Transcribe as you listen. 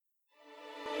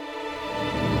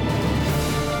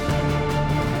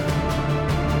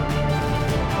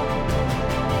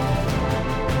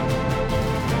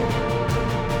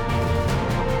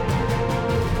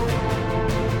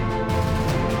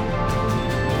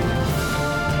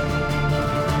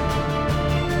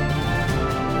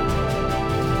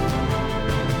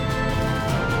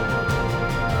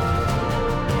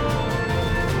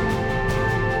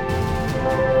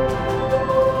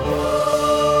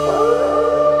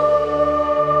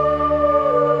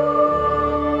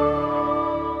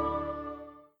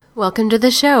Welcome to the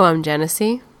show. I'm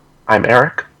Genesee. I'm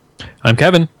Eric. I'm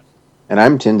Kevin. And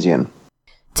I'm Tinsian.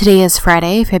 Today is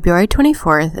Friday, February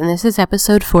 24th, and this is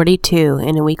episode 42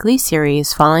 in a weekly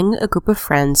series following a group of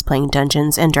friends playing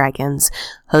Dungeons & Dragons,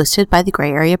 hosted by the Gray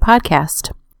Area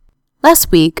Podcast.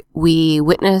 Last week, we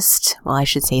witnessed,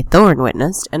 Thorn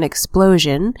witnessed, an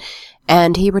explosion,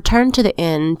 and he returned to the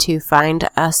inn to find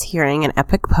us hearing an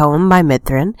epic poem by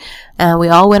Mithrin. We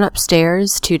all went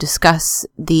upstairs to discuss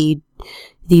the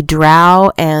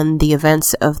drow and the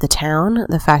events of the town,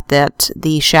 the fact that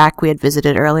the shack we had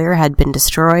visited earlier had been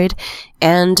destroyed,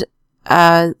 and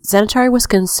Xanatari was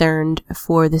concerned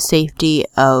for the safety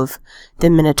of the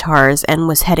Minotaurs and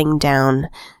was heading down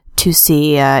to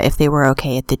see if they were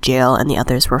okay at the jail and the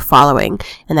others were following,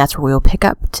 and that's where we will pick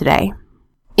up today.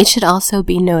 It should also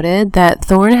be noted that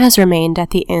Thorn has remained at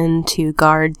the inn to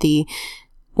guard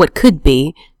what could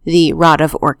be the Rod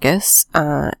of Orcus,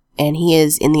 and he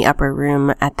is in the upper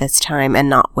room at this time and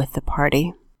not with the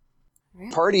party.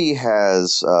 Party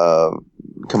has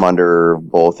come under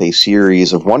both a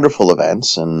series of wonderful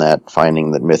events, and that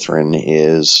finding that Mithrin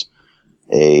is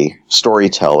a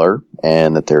storyteller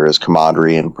and that there is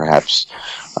camaraderie and perhaps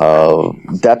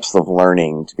depth of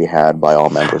learning to be had by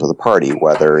all members of the party,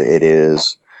 whether it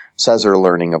is Caesar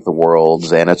learning of the world,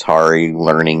 Xanatari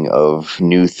learning of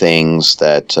new things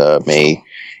that may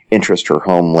interest her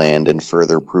homeland and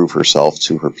further prove herself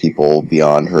to her people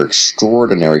beyond her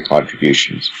extraordinary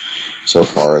contributions so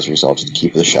far as a result of the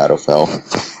Keep of the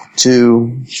Shadowfell,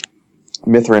 to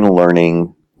Mithrin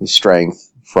learning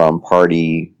strength from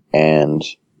party and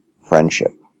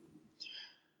friendship.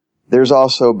 There's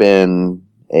also been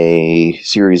a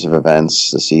series of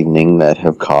events this evening that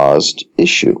have caused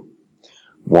issue.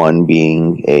 One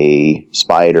being a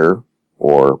spider,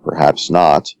 or perhaps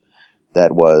not,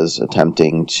 that was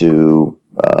attempting to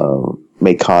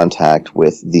make contact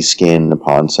with the skin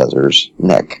upon Caesar's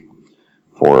neck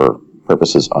for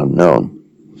purposes unknown.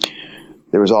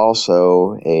 There was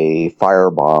also a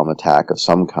firebomb attack of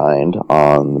some kind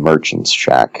on the merchant's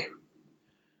shack.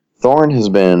 Thorn has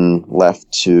been left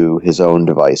to his own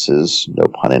devices, no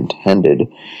pun intended,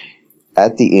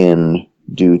 at the inn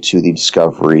due to the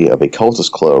discovery of a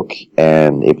cultist cloak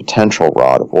and a potential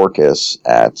Rod of Orcus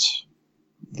at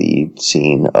the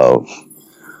scene of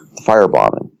the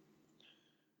firebombing.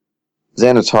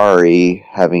 Xanatari,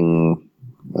 having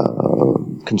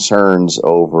concerns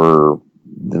over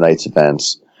the night's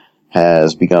events,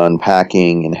 has begun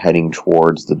packing and heading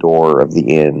towards the door of the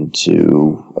inn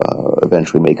to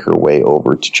eventually make her way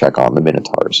over to check on the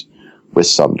Minotaurs with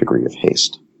some degree of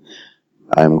haste.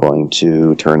 I'm going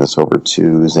to turn this over to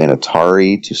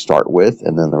Xanatari to start with,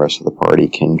 and then the rest of the party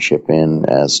can chip in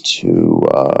as to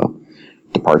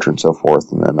departure and so forth,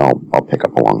 and then I'll pick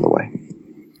up along the way.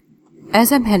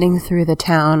 As I'm heading through the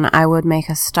town, I would make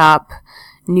a stop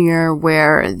near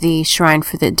where the shrine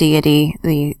for the deity,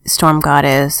 the storm god,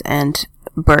 is, and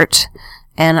Bert,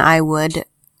 and I would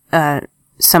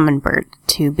summon Bert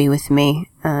to be with me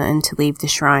and to leave the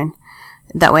shrine.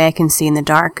 That way I can see in the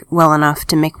dark well enough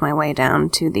to make my way down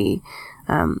to the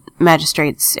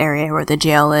magistrate's area where the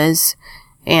jail is,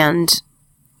 and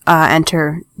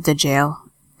enter the jail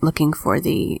looking for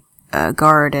the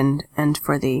guard and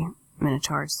for the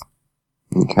Minotaurs.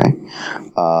 Okay.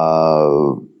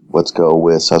 Let's go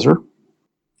with Caesar.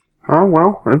 Oh,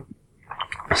 well,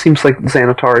 it seems like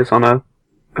Xanatari's on a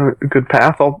good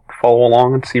path. I'll follow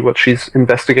along and see what she's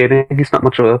investigating. He's not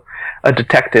much of a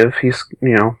detective. He's,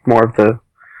 more of the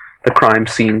crime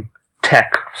scene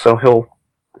tech, so he'll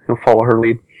follow her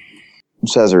lead.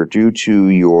 Caesar, due to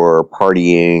your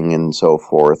partying and so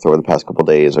forth over the past couple of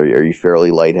days, are you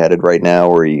fairly lightheaded right now,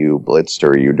 or are you blitzed,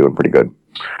 or are you doing pretty good?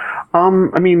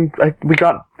 We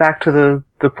got back to the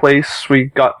place. We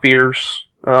got beers.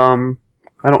 I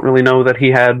don't really know that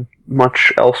he had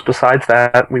much else besides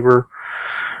that. We were,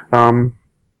 I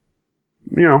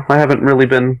haven't really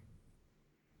been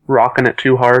rocking it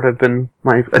too hard.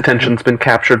 My attention's been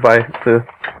captured by the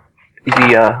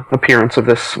appearance of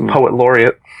this poet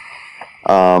laureate.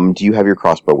 Do you have your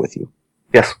crossbow with you?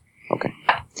 Yes. Okay.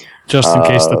 Just in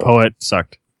case the poet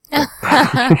sucked.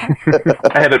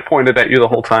 I had it pointed at you the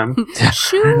whole time.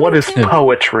 What is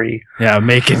poetry? Yeah,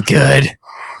 make it good.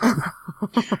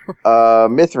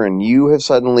 Mithrin, you have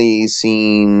suddenly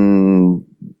seen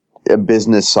a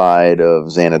business side of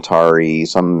Xanatari.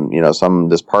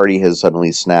 This party has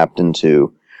suddenly snapped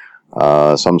into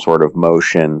some sort of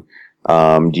motion.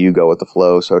 Do you go with the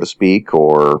flow, so to speak,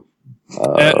 or?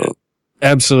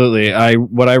 Absolutely.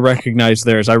 What I recognize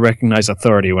there is I recognize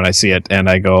authority when I see it, and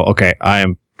I go, okay, I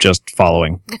am just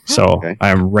following. So okay. I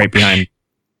am right behind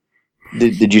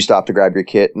Did you stop to grab your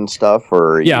kit and stuff,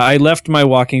 or? Yeah, I left my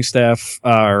walking staff,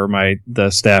 or the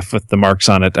staff with the marks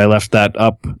on it. I left that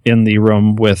up in the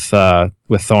room with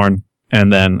Thorn,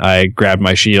 and then I grabbed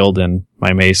my shield and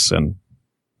my mace and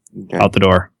out the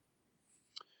door.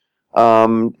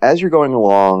 As you're going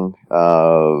along,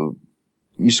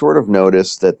 you sort of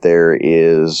notice that there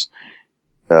is,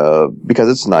 because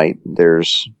it's night,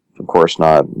 there's, of course,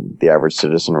 not the average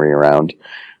citizenry around.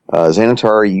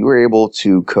 Xanatar, you were able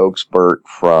to coax Bert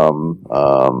from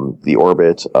the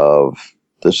orbit of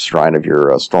the shrine of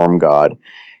your storm god.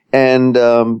 And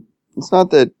it's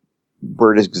not that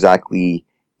Bert is exactly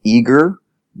eager,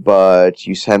 but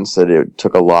you sense that it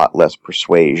took a lot less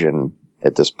persuasion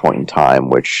at this point in time,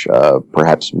 which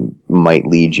perhaps might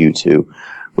lead you to,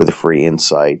 with a free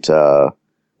insight, that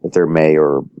there may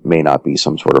or may not be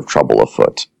some sort of trouble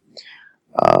afoot.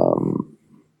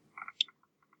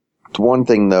 One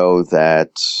thing, though,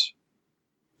 that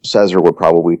Caesar would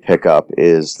probably pick up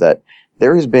is that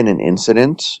there has been an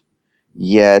incident,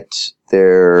 yet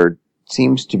there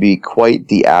seems to be quite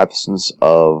the absence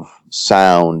of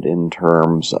sound in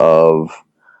terms of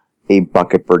a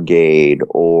bucket brigade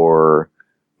or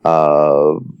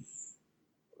an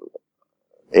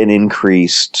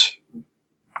increased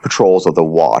patrols of the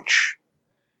watch.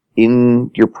 In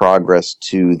your progress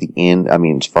to the inn,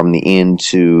 from the inn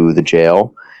to the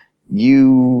jail,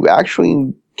 you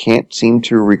actually can't seem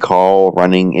to recall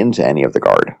running into any of the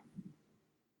guard.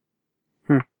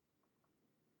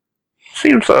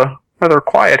 Seems rather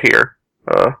quiet here,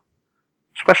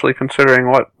 especially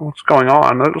considering what's going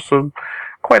on. That was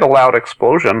quite a loud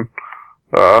explosion.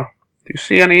 Do you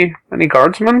see any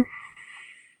guardsmen?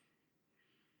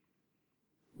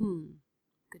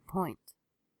 Good point.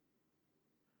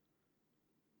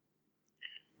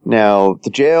 Now, the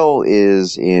jail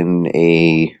is in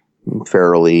a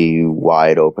fairly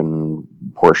wide open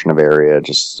portion of area,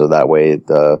 just so that way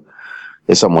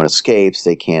if someone escapes,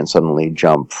 they can't suddenly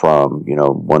jump from,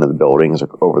 one of the buildings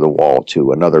over the wall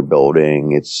to another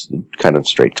building. It's kind of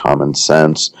straight common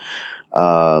sense.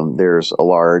 There's a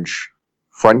large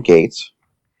front gate,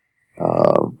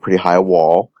 pretty high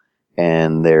wall,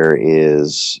 and there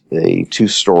is a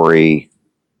 2-story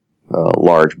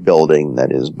large building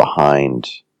that is behind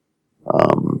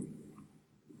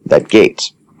that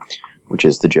gate, which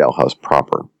is the jailhouse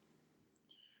proper.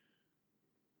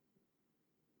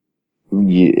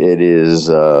 It is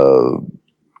a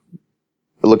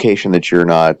location that you're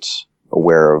not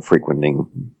aware of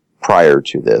frequenting prior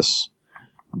to this,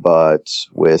 but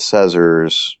with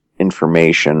Caesar's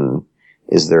information,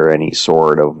 is there any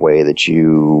sort of way that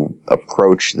you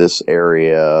approach this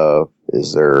area?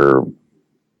 Is there,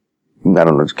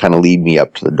 kind of lead me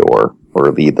up to the door,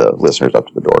 or lead the listeners up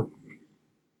to the door?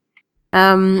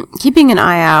 Keeping an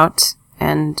eye out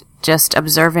and just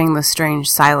observing the strange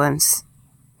silence.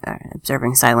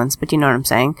 Observing silence, but you know what I'm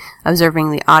saying.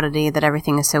 Observing the oddity that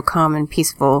everything is so calm and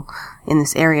peaceful in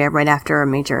this area right after a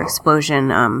major explosion.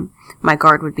 My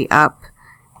guard would be up,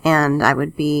 and I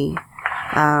would be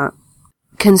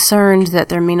concerned that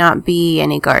there may not be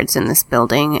any guards in this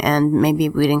building, and maybe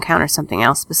we'd encounter something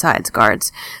else besides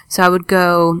guards. So I would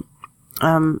go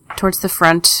towards the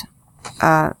front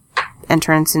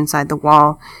entrance inside the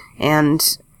wall,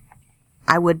 and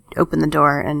I would open the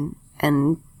door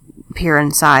and peer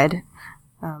inside,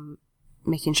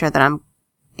 making sure that I'm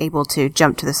able to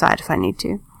jump to the side if I need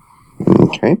to.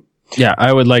 Okay. Yeah,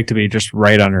 I would like to be just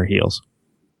right on her heels.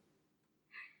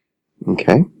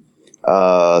 Okay.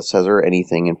 Caesar,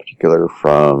 anything in particular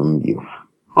from you?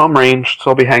 I'm ranged,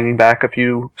 so I'll be hanging back a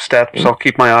few steps. Okay. I'll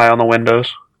keep my eye on the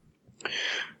windows.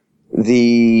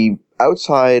 The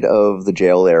outside of the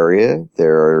jail area,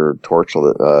 there are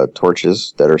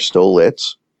torches that are still lit.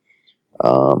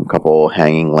 A couple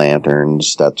hanging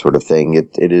lanterns, that sort of thing.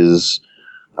 It is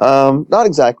not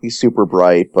exactly super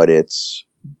bright, but it's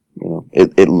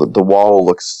the wall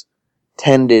looks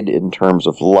tended in terms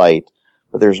of light,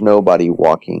 but there's nobody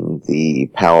walking the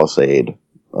palisade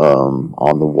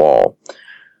on the wall.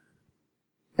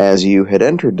 As you had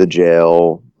entered the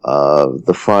jail,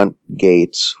 the front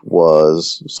gate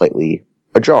was slightly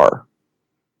ajar.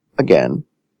 Again,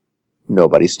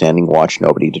 nobody standing watch,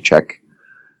 nobody to check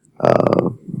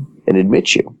and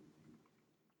admit you.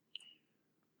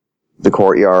 The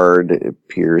courtyard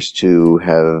appears to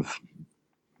have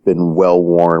been well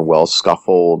worn, well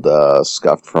scuffled,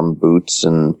 scuffed from boots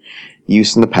and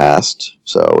use in the past.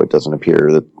 So it doesn't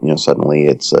appear that suddenly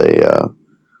it's an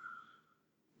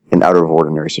out of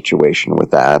ordinary situation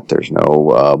with that. There's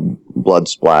no blood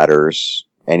splatters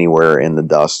anywhere in the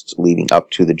dust leading up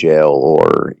to the jail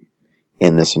or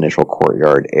in this initial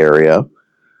courtyard area.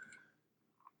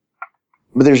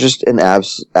 But there's just an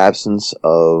absence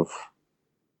of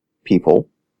people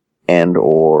and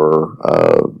or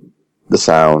the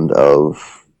sound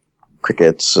of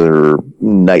crickets or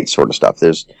night sort of stuff.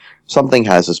 There's something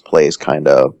has this place kind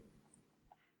of...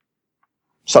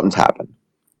 Something's happened.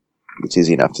 It's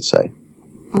easy enough to say.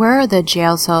 Where are the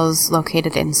jail cells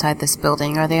located inside this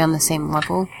building? Are they on the same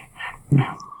level?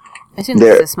 I assume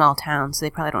this is a small town, so they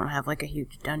probably don't have like a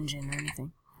huge dungeon or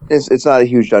anything. It's not a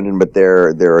huge dungeon, but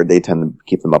they tend to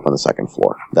keep them up on the second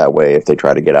floor. That way, if they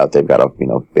try to get out, they've got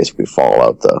to basically fall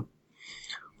out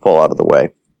of the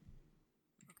way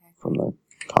from the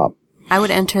top. I would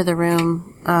enter the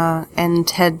room and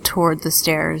head toward the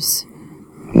stairs.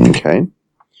 Okay.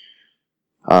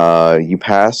 You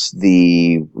pass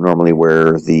normally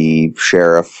where the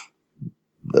sheriff,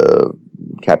 the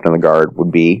captain of the guard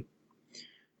would be,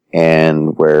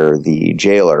 and where the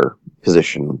jailer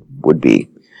position would be.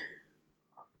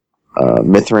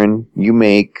 Mithrin, you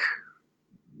make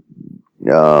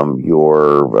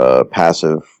your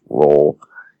passive roll,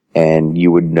 and you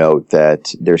would note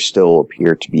that there still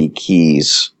appear to be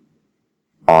keys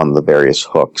on the various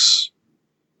hooks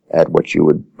at what you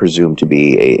would presume to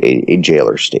be a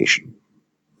jailer station.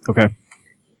 Okay.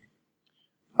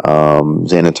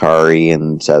 Xanatari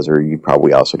and Caesar, you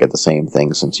probably also get the same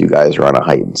thing since you guys are on a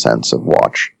heightened sense of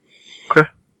watch. Okay.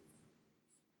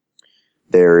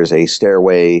 There is a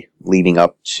stairway leading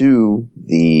up to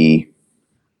the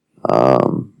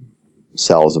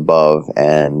cells above,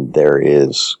 and there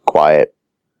is quiet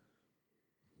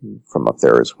from up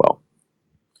there as well.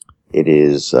 It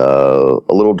is a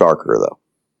little darker, though.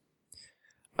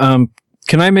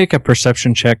 Can I make a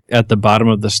perception check at the bottom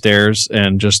of the stairs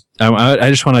and just I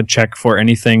just want to check for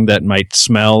anything that might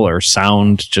smell or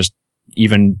sound just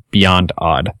even beyond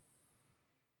odd.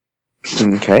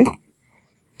 Okay.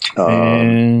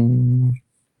 And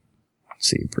let's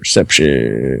see,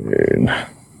 perception.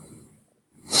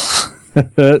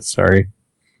 Sorry.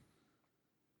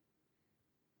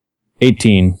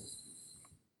 18.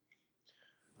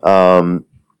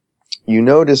 You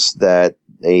notice that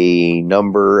a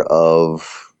number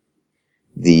of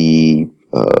the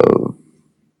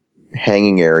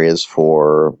hanging areas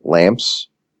for lamps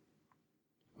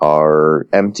are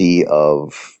empty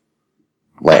of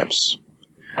lamps.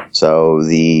 So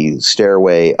the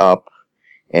stairway up,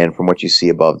 and from what you see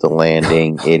above the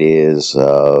landing, it is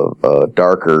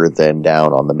darker than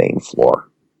down on the main floor.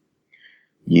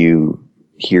 You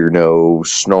hear no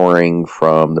snoring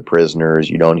from the prisoners.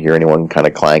 You don't hear anyone kind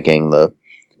of clanking the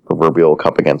proverbial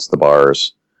cup against the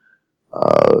bars.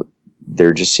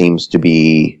 There just seems to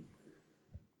be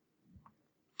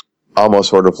almost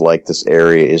sort of like this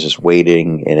area is just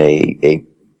waiting in a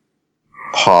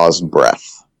paused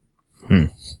breath.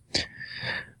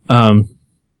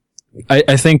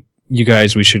 I think you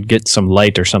guys, we should get some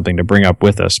light or something to bring up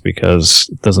with us because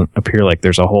it doesn't appear like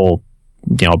there's a whole,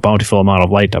 bountiful amount of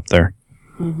light up there.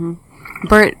 Mm-hmm.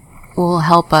 Bert will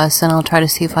help us, and I'll try to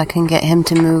see if I can get him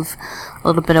to move a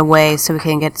little bit away so we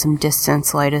can get some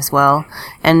distance light as well.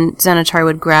 And Xanatari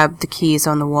would grab the keys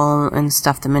on the wall and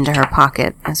stuff them into her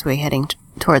pocket as we're heading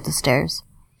toward the stairs.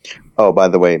 Oh, by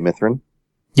the way, Mithrin?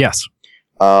 Yes.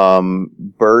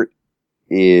 Bert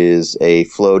is a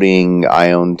floating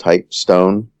ion type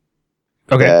stone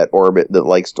that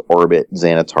likes to orbit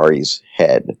Xanatari's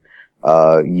head.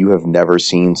 You have never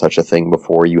seen such a thing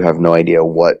before. You have no idea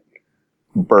what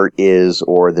Bert is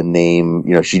or the name.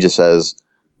 She just says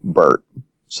Bert.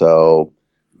 So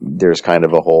there's kind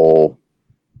of a whole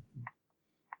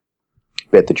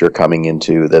bit that you're coming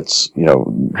into that's,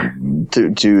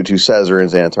 to Caesar and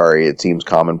Xanatari, it seems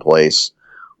commonplace.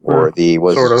 Or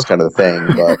just kind of the thing,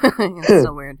 but it's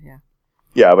so weird, yeah.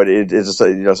 Yeah, but it's just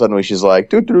suddenly she's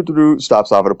like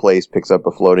stops off at a place, picks up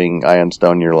a floating ion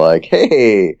stone. And you're like,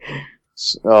 hey,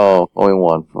 only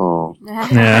one. Oh,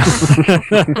 yeah.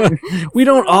 We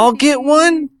don't all get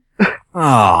one.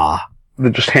 Ah, they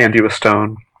just hand you a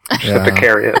stone. You just have to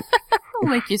carry it.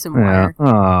 We'll make you some water.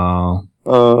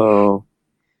 Oh.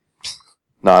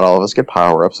 Not all of us get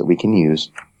power ups that we can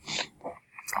use.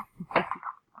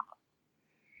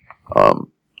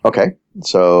 Okay,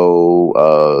 so,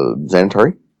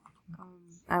 Xanatari?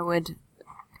 I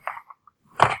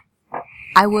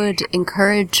would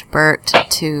encourage Bert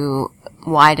to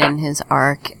widen his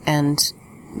arc and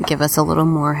give us a little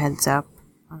more heads up,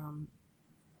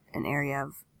 an area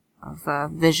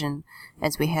of vision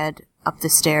as we head up the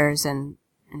stairs and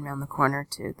around the corner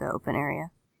to the open area.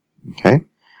 Okay.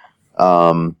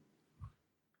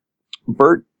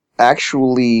 Bert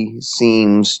actually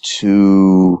seems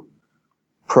to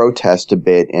protest a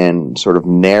bit and sort of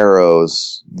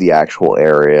narrows the actual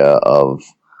area of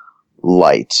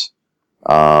light.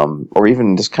 or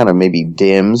even just kind of maybe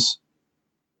dims.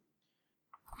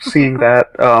 Seeing that,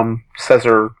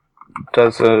 Caesar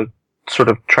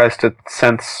tries to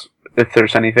sense if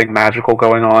there's anything magical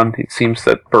going on. It seems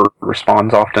that Bert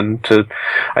responds often to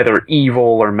either evil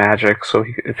or magic, so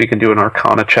if he can do an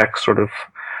Arcana check sort of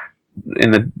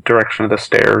in the direction of the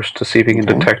stairs to see if he can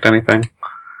detect anything.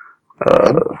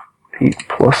 8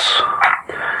 plus...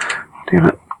 Damn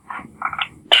it.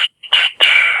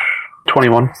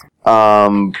 21.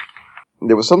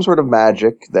 There was some sort of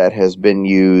magic that has been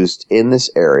used in this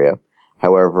area.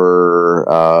 However,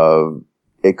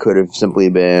 it could have simply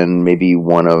been maybe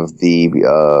one of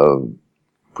the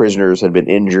prisoners had been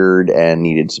injured and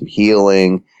needed some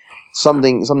healing.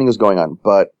 Something was going on,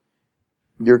 but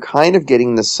you're kind of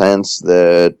getting the sense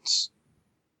that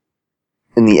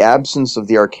in the absence of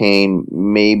the arcane,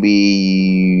 maybe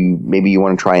you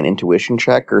want to try an intuition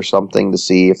check or something to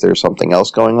see if there's something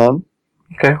else going on.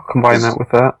 Okay, I'll combine that with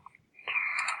that.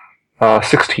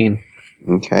 16.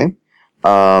 Okay.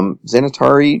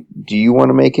 Xanatari, do you want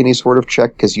to make any sort of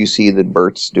check? Because you see that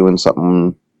Bert's doing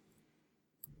something...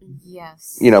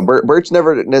 Yes. You know, Bert's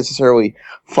never necessarily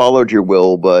followed your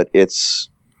will, but it's...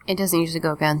 It doesn't usually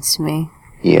go against me.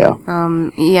 Yeah.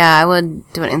 Yeah, I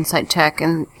would do an insight check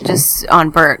and just on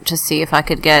Bert to see if I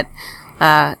could get...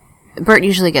 Bert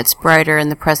usually gets brighter in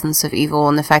the presence of evil,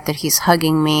 and the fact that he's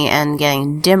hugging me and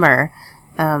getting dimmer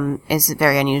is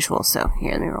very unusual. So,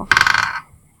 here, let me roll.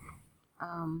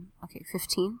 Okay,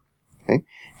 15. Okay.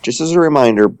 Just as a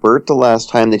reminder, Bert, the last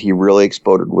time that he really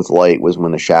exploded with light was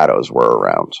when the shadows were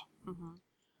around.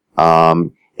 Mm-hmm.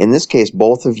 In this case,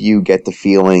 both of you get the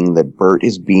feeling that Bert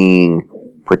is being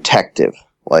protective.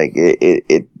 Like,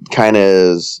 it kind of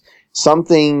is...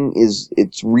 Something is...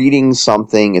 It's reading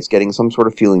something, it's getting some sort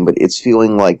of feeling, but it's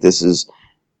feeling like this is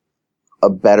a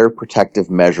better protective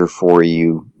measure for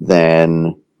you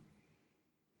than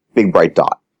Big Bright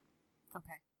Dot.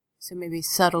 So maybe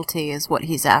subtlety is what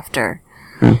he's after.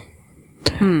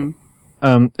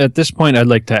 At this point, I'd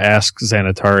like to ask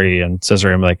Xanatari and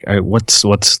Caesar, I'm like, what's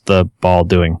the ball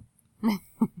doing?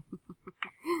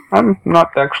 I'm not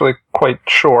actually quite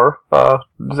sure.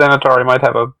 Xanatari might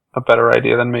have a better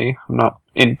idea than me. I'm not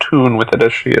in tune with it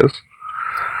as she is.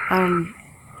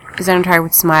 Xanatari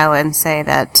would smile and say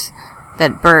that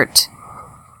Bert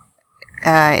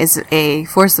is a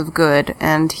force of good,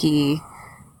 and he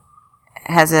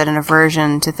has an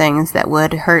aversion to things that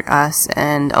would hurt us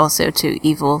and also to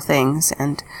evil things,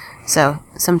 and so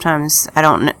sometimes I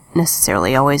don't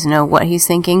necessarily always know what he's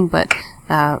thinking, but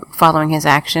following his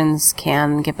actions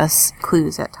can give us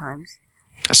clues at times.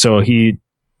 So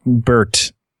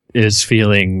Bert is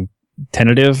feeling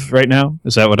tentative right now?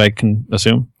 Is that what I can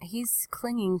assume? He's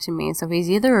clinging to me, so he's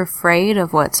either afraid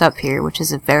of what's up here, which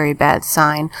is a very bad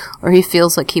sign, or he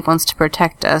feels like he wants to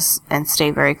protect us and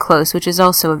stay very close, which is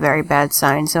also a very bad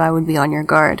sign, so I would be on your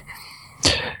guard.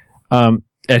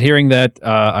 At hearing that,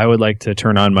 I would like to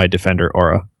turn on my Defender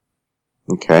aura.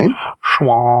 Okay.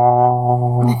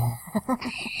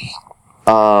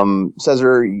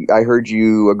 Caesar, I heard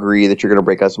you agree that you're going to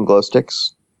break out some glow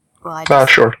sticks? Well,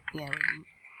 sure. Yeah.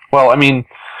 Well, I mean,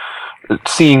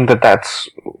 seeing that that's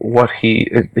what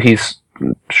he's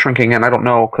shrinking in, I don't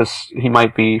know, because he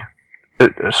might be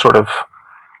sort of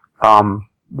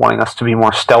wanting us to be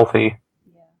more stealthy.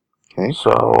 Yeah. Okay.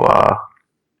 So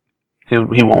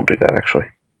he won't do that, actually,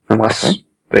 unless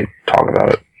they talk about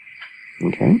it.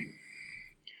 Okay.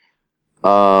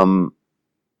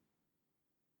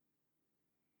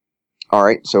 All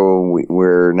right, so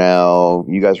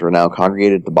you guys are now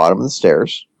congregated at the bottom of the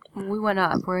stairs. We went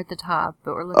up. We're at the top,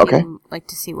 but we're looking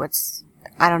to see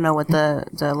I don't know what the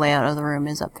layout of the room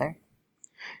is up there.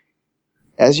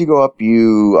 As you go up,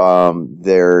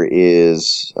 there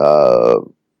is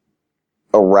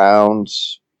around.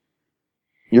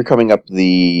 You're coming up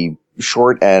the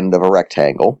short end of a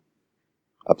rectangle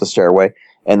up the stairway,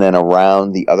 and then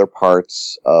around the other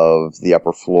parts of the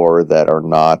upper floor that are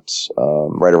not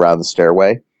right around the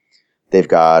stairway. They've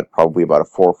got probably about a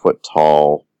 4-foot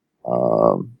tall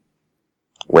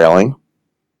railing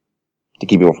to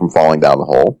keep people from falling down the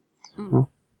hole. Mm-hmm.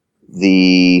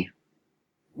 The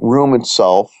room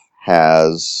itself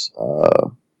has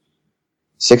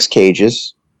 6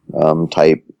 cages,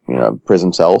 type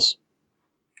prison cells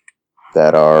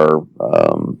that are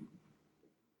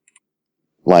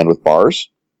lined with bars,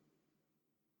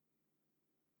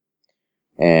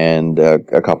 and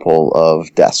a couple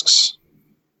of desks.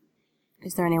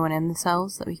 Is there anyone in the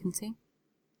cells that we can see?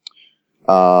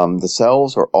 The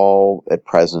cells are all at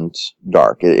present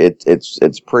dark.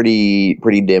 It's pretty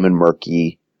dim and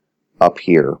murky up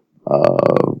here.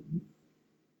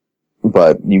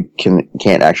 but you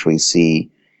can't actually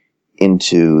see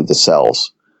into the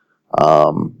cells.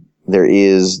 There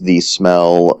is the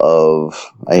smell of,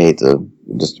 I hate to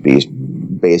just be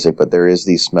basic, but there is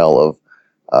the smell of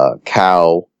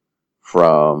cow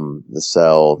from the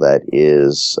cell that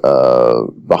is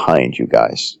behind you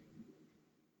guys.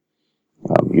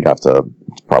 You'd have to,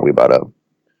 it's probably the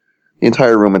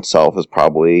entire room itself is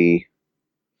probably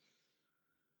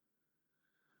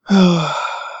about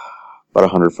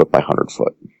 100 foot by 100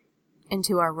 foot. And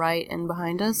to our right and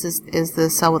behind us is the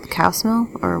cell with the cow smell?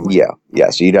 Or what? Yeah,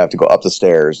 so you'd have to go up the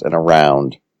stairs and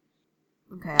around.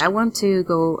 Okay, I want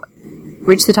to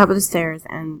reach the top of the stairs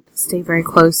and stay very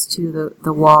close to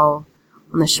the wall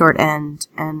on the short end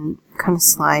and kind of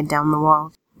slide down the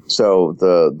wall. So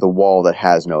the wall that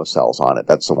has no cells on it,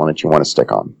 that's the one that you want to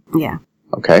stick on. Yeah.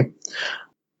 Okay.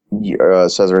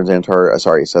 Caesar and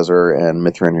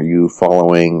Mithrin, are you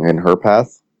following in her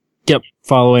path? Yep,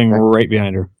 following right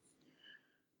behind her.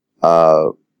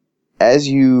 As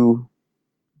you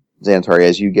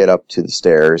get up to the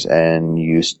stairs and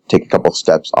you take a couple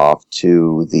steps off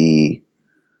to the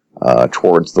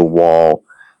towards the wall,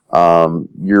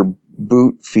 your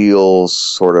boot feels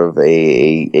sort of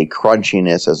a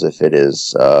crunchiness as if it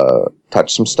is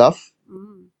touched some stuff,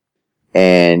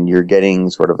 and you're getting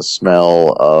sort of a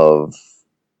smell of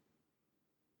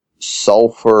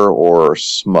sulfur or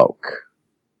smoke.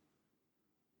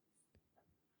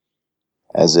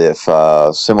 As if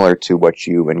similar to what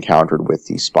you encountered with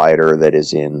the spider that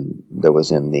was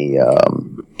in the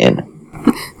inn.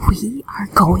 We are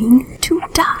going to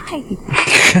die.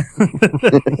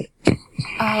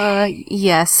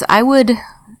 Yes, I would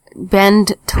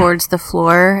bend towards the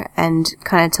floor and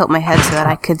kind of tilt my head so that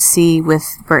I could see with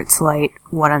Bert's light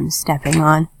what I'm stepping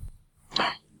on.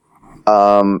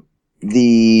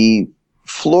 The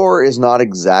floor is not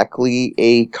exactly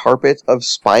a carpet of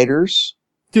spiders.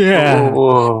 Yeah.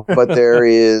 But there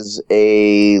is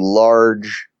a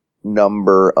large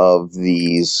number of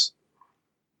these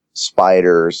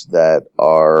spiders that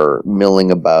are milling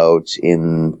about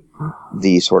in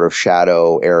the sort of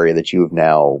shadow area that you have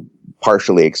now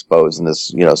partially exposed in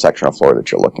this, section of floor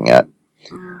that you're looking at.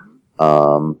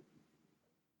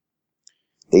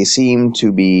 They seem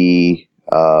to be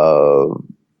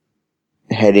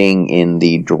heading in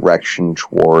the direction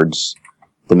towards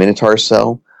the Minotaur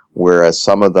cell, whereas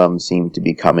some of them seem to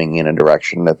be coming in a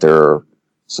direction that they're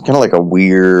kind of like a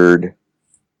weird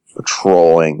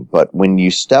patrolling. But when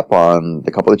you step on,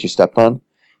 the couple that you stepped on,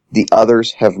 the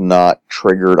others have not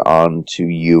triggered onto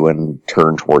you and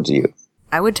turned towards you.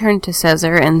 I would turn to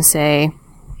Caesar and say,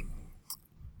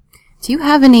 do you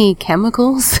have any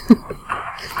chemicals? Do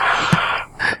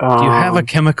you have a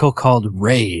chemical called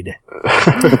Raid?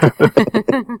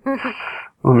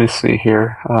 Let me see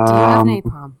here. Do you have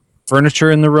napalm? Furniture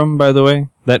in the room, by the way,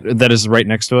 that is right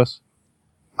next to us.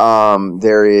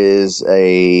 There is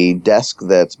a desk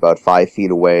that's about 5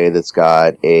 feet away that's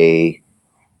got a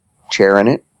chair in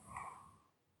it.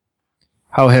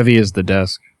 How heavy is the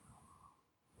desk?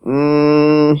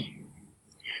 It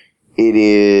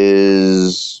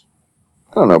is,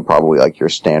 I don't know, probably like your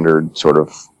standard sort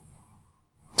of.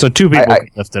 So two people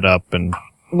could lift it up, and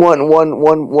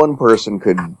one person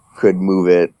could move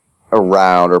it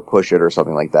around or push it or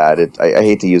something like that. I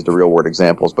hate to use the real world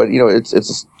examples, but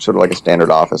it's sort of like a standard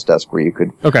office desk where you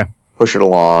could push it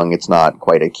along. It's not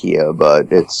quite IKEA, but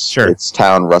it's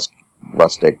town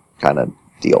rustic kind of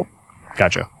deal.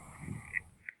 Gotcha.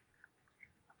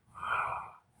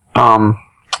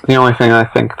 The only thing I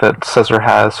think that Caesar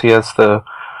has, he has the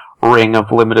ring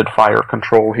of limited fire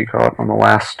control he got on the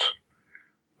last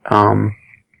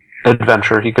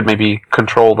adventure. He could maybe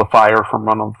control the fire from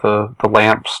one of the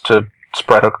lamps to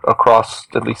spread across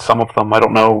at least some of them. I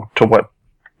don't know to what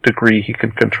degree he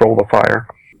could control the fire.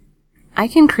 I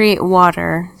can create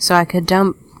water, so I could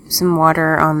dump some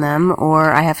water on them,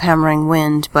 or I have hammering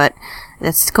wind, but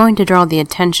that's going to draw the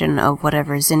attention of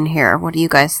whatever's in here. What do you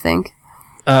guys think?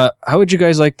 How would you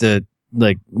guys like to,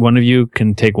 one of you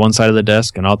can take one side of the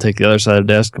desk and I'll take the other side of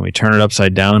the desk and we turn it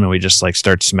upside down and we just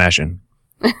start smashing?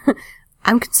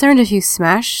 I'm concerned if you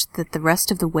smash that the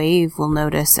rest of the wave will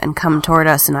notice and come toward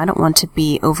us, and I don't want to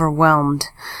be overwhelmed.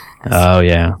 Oh,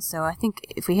 yeah. So I think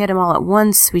if we hit them all at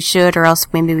once, we should, or else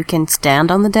maybe we can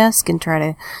stand on the desk and try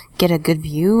to get a good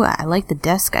view. I like the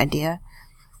desk idea.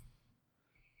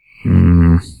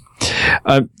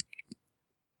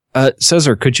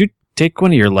 Caesar, could you take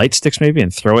one of your light sticks maybe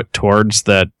and throw it towards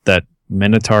that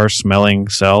Minotaur smelling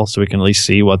cell so we can at least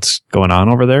see what's going on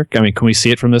over there? I mean, can we see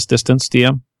it from this distance,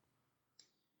 DM?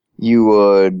 You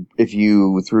would, if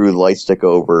you threw the light stick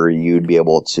over, you'd be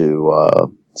able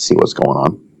to see what's going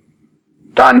on.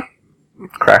 Done.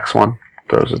 cracks one,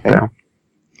 throws it down.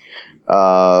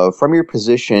 From your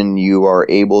position, you are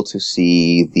able to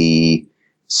see the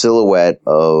silhouette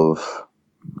of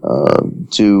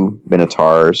two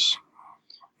Minotaurs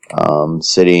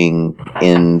sitting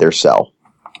in their cell.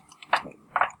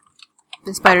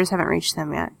 The spiders haven't reached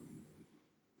them yet.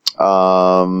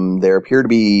 There appear to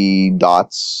be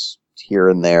dots here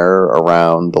and there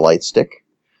around the light stick.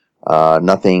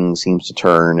 Nothing seems to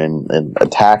turn and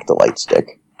attack the light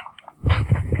stick.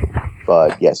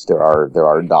 But yes, there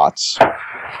are dots.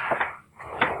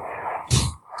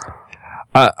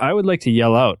 I would like to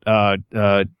yell out,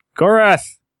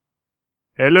 Gorath!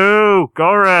 Hello,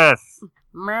 Gorath!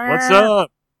 What's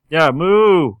up? Yeah,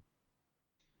 moo!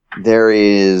 There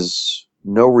is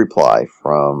no reply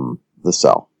from the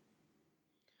cell.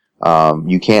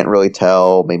 You can't really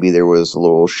tell. Maybe there was a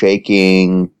little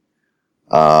shaking.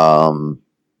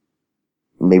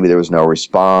 Maybe there was no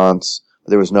response.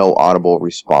 There was no audible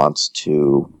response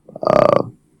to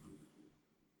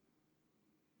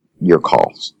your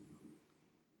calls.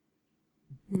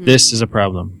 This is a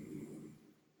problem.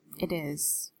 It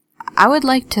is. I would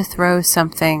like to throw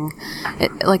something,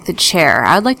 like the chair.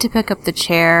 I would like to pick up the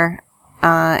chair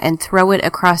and throw it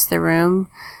across the room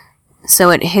so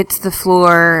it hits the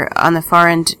floor on the far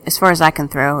end, as far as I can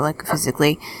throw, like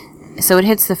physically. So it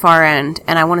hits the far end,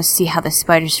 and I want to see how the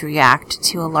spiders react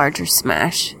to a larger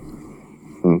smash.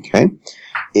 Okay.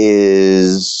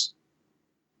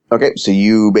 Okay, so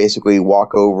you basically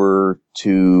walk over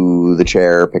to the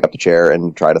chair, pick up the chair,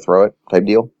 and try to throw it, type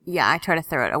deal? Yeah, I try to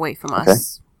throw it away from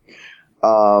us.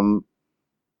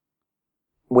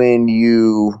 When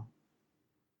you...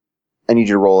 I need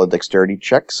you to roll a dexterity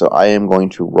check, so I am going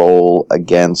to roll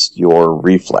against your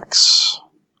reflex.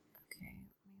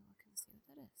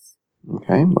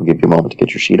 Okay, I'll give you a moment to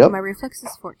get your sheet up. My reflex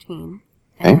is 14,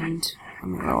 okay. And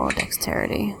I'm going to roll a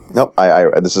dexterity. Nope,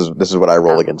 this is what I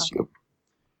roll against you.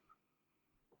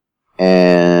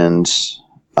 And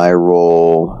I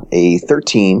roll a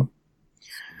 13.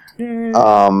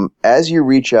 As you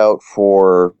reach out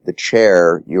for the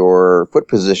chair, your foot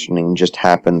positioning just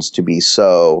happens to be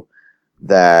so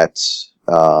that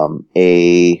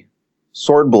a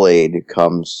sword blade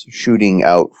comes shooting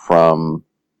out from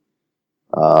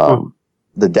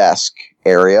the desk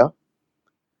area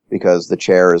because the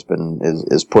chair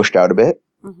is pushed out a bit.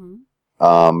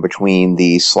 Mm-hmm. Between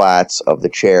the slats of the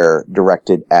chair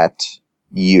directed at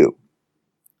you.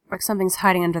 Like something's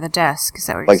hiding under the desk, is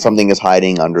that what you're saying? Like something is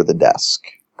hiding under the desk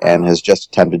and has just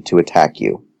attempted to attack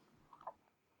you.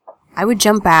 I would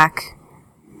jump back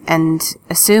and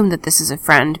assume that this is a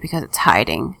friend because it's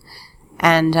hiding.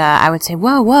 And I would say,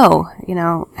 whoa,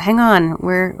 hang on,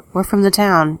 we're from the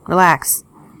town, relax.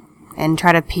 And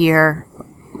try to peer,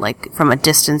 like, from a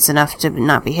distance enough to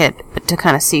not be hit, but to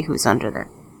kind of see who's under there.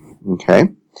 Okay.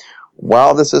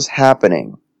 While this is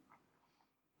happening,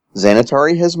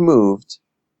 Xanatari has moved.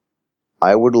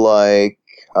 I would like,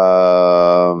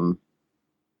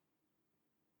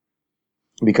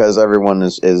 because everyone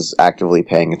is actively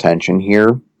paying attention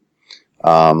here,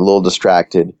 a little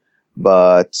distracted,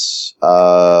 but,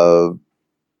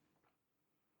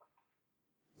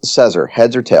 Cesar,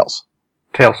 heads or tails?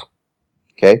 Tails.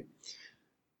 Okay.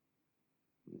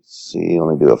 Let's see,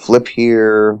 let me do a flip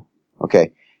here.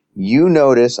 Okay. You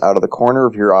notice out of the corner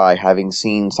of your eye, having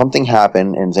seen something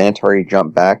happen and Xanatari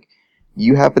jump back,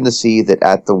 you happen to see that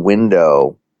at the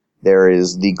window there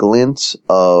is the glint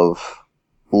of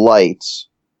light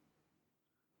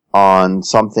on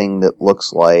something that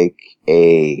looks like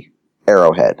a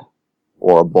arrowhead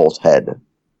or a bolt head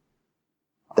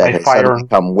that has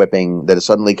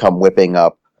suddenly come whipping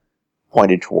up,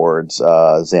 pointed towards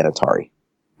Xanatari.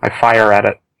 I fire at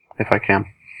it if I can.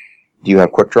 Do you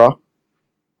have quick draw?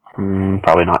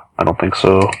 Probably not. I don't think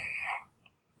so.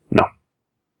 No.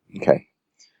 Okay.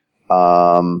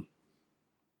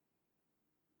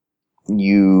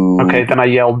 Okay, then I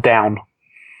yell down.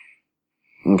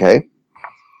 Okay.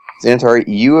 Xanatari,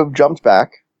 you have jumped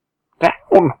back.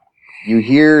 Down! You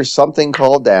hear something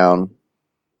called down.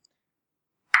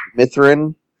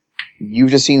 Mithrin,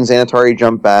 you've just seen Xanatari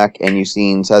jump back, and you've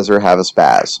seen Cesar have a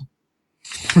spaz.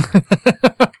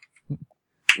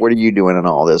 What are you doing in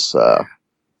all this sudden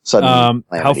calamity?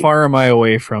 How far am I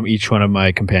away from each one of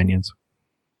my companions?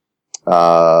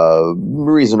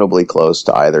 Reasonably close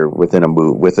to either. With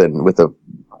a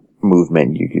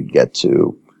movement, you could get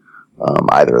to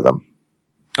either of them.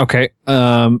 Okay.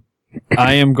 I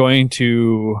am going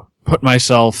to put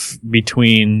myself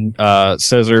between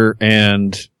Cesar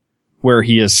and where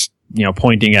he is,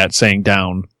 pointing at, saying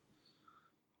down,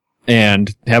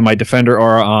 and have my defender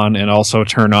aura on, and also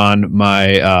turn on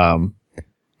my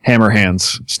hammer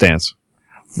hands stance.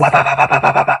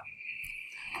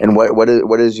 And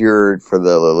what is your, for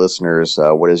the listeners,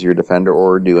 what does your defender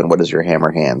aura do, and what does your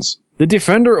hammer hands? The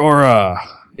defender aura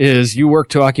is you work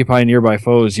to occupy nearby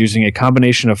foes using a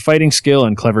combination of fighting skill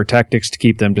and clever tactics to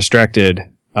keep them distracted.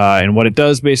 And what it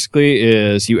does basically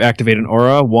is you activate an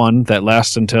aura, one that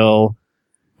lasts until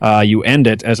you end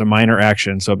it as a minor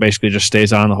action. So it basically just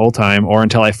stays on the whole time, or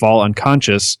until I fall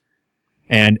unconscious.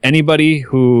 And anybody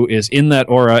who is in that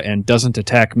aura and doesn't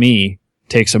attack me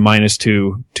takes a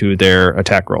 -2 to their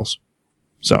attack rolls.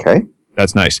 So Okay.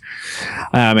 that's nice.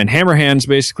 And hammer hands,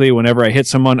 basically, whenever I hit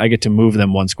someone, I get to move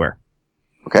them 1 square.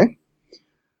 Okay.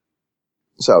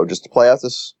 So just to play out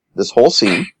this whole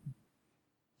scene,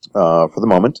 for the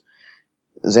moment,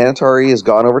 Xanatari has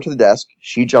gone over to the desk.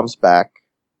 She jumps back.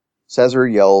 Caesar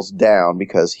yells down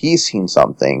because he's seen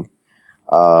something.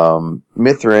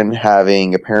 Mithrin,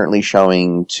 having apparently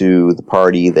showing to the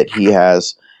party that he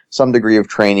has some degree of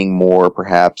training more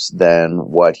perhaps than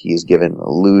what he's given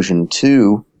allusion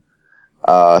to,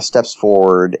 steps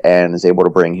forward and is able to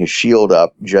bring his shield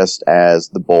up just as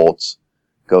the bolt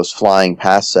goes flying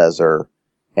past Caesar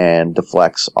and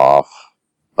deflects off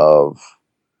of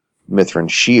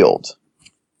Mithrin's shield.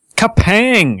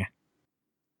 Kapang!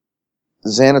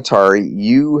 Xanatari,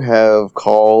 you have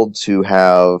called to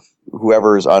have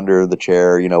whoever's under the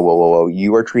chair, whoa.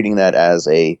 You are treating that as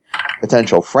a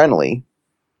potential friendly.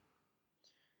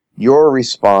 Your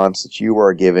response that you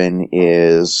are given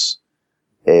is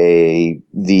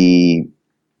the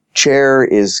chair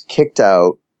is kicked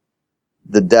out,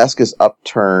 the desk is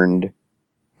upturned,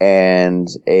 and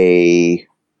a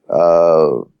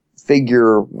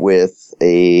figure with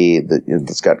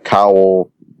that's got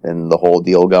cowl and the whole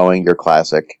deal going, your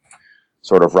classic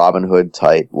sort of Robin Hood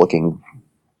type looking.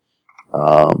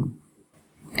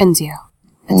 Enzio.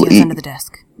 Enzio's under the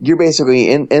desk. You're basically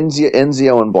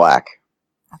Enzio in black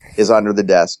is under the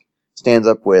desk, stands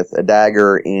up with a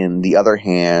dagger in the other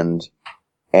hand,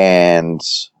 and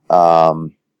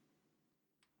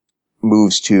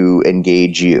moves to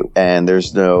engage you. And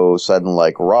there's no sudden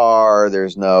roar,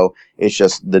 it's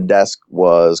just the desk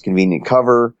was convenient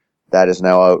cover. That is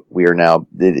now out.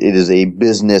 It is a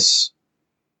business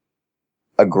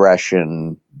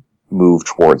aggression move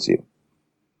towards you.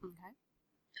 Okay.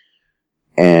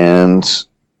 And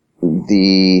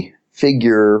the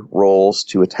figure rolls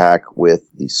to attack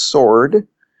with the sword.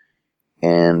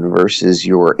 And versus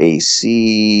your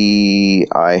AC,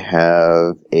 I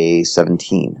have a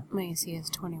 17. My AC is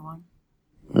 21.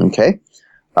 Okay.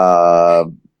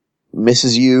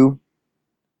 Misses you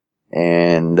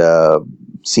and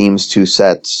seems to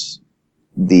set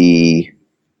the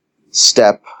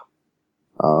step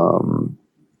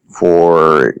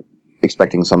for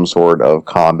expecting some sort of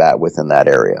combat within that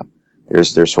area.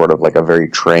 There's sort of a very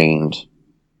trained.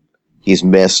 He's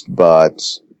missed, but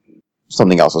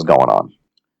something else is going on.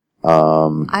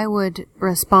 I would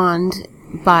respond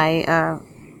by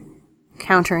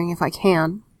countering if I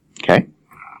can. Okay.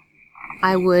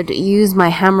 I would use my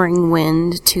hammering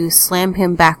wind to slam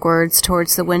him backwards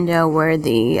towards the window where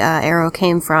the arrow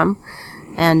came from,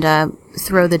 and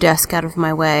throw the desk out of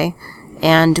my way,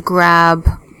 and grab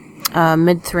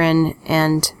Mithrin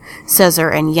and Caesar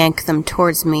and yank them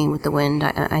towards me with the wind.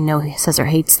 I know Caesar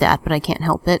hates that, but I can't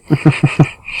help it.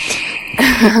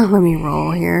 Let me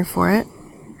roll here for it.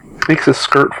 Makes his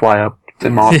skirt fly up. It's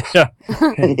in moss. Yeah.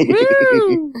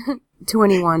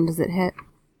 21, does it hit?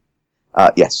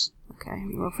 Yes. Okay,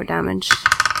 roll for damage.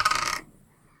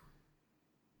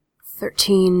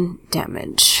 13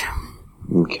 damage.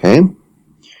 Okay.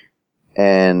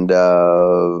 And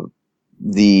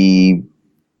the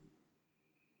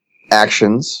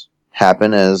actions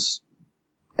happen as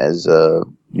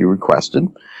you requested,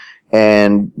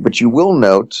 but you will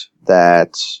note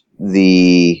that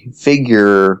the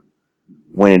figure,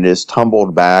 when it is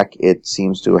tumbled back, it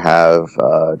seems to have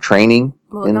training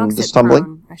in the tumbling.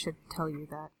 Prone. I should tell you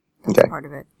that. That's Okay. part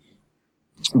of it.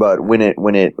 But when it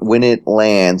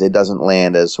lands, it doesn't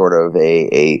land as sort of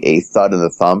a thud in the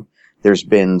thumb. There's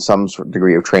been some sort of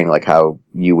degree of training, like how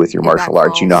you with your martial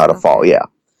arts, you know how to fall. Yeah,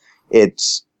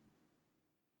 it's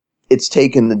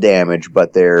taken the damage,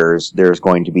 but there's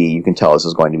going to be, you can tell this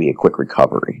is going to be a quick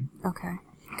recovery. Okay.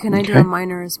 Can I do a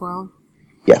minor as well?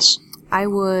 Yes. I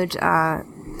would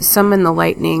summon the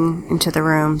lightning into the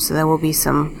room, so there will be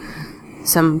some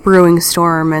brewing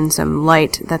storm and some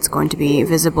light that's going to be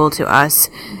visible to us,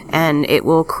 and it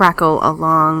will crackle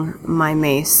along my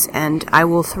mace, and I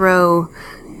will throw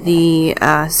the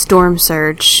storm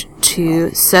surge to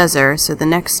Caesar, so the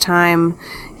next time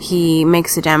he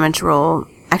makes a damage roll,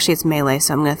 actually it's melee,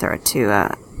 so I'm going to throw it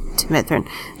to to Mithrin.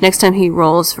 Next time he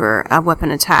rolls for a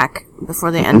weapon attack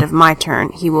before the end of my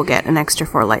turn, he will get an extra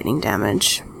 4 lightning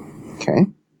damage. Okay.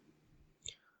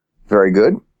 Very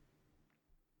good.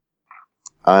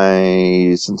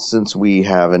 Since we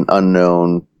have an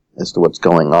unknown as to what's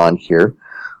going on here,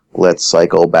 let's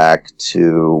cycle back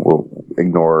to, we'll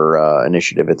ignore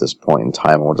initiative at this point in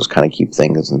time, and we'll just kind of keep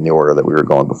things in the order that we were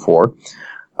going before.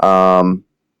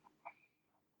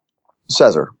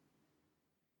 Cesar,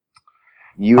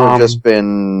 you have just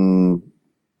been...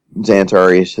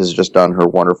 Xanatari has just done her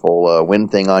wonderful wind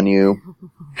thing on you.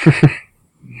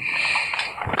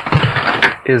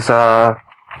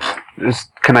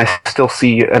 Can I still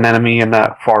see an enemy in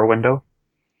that far window?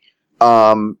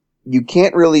 You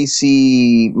can't really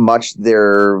see much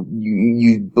there.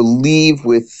 You believe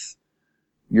with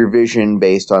your vision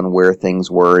based on where things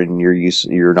were and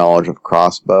your knowledge of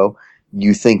crossbow,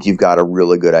 you think you've got a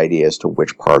really good idea as to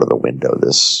which part of the window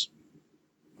this,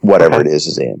 whatever it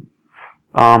is in.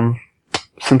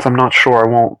 Since I'm not sure, I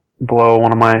won't blow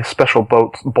one of my special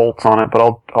bolts on it, but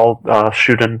I'll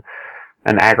shoot an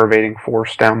aggravating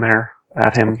force down there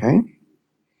at him. Okay.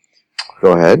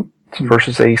 Go ahead.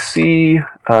 Versus AC,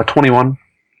 21.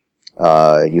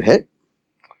 You hit.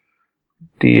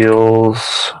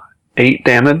 Deals 8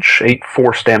 damage, 8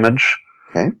 force damage.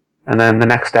 Okay. And then the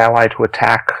next ally to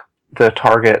attack the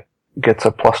target gets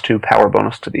a +2 power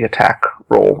bonus to the attack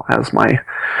roll as my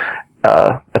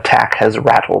attack has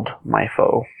rattled my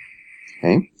foe.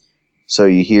 Okay. So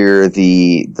you hear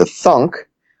the thunk.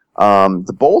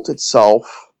 The bolt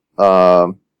itself,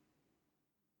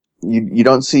 you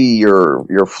don't see your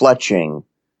fletching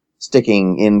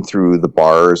sticking in through the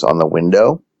bars on the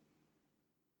window,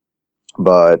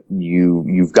 but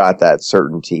you've got that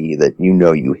certainty that you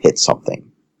know you hit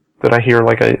something. Did I hear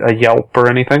like a yelp or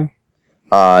anything?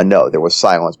 No, there was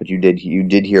silence, but you did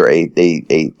hear a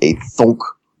thunk.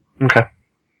 Okay.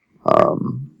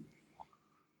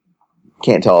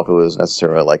 Can't tell if it was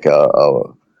necessarily like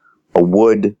a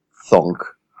wood thunk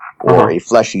or a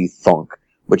fleshy thunk,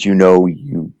 but you know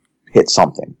you hit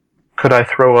something. Could I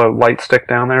throw a light stick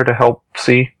down there to help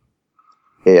see?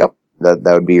 Yep, that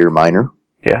would be your minor.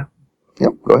 Yeah.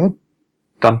 Yep, go ahead.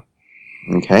 Done.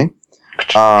 Okay.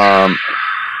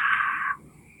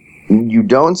 You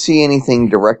don't see anything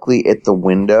directly at the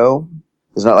window.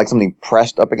 It's not like something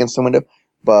pressed up against the window,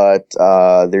 but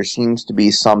there seems to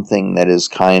be something that is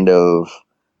kind of...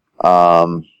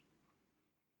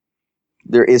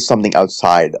 there is something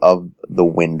outside of the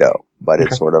window, but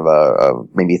it's sort of a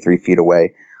maybe 3 feet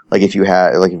away. Like if you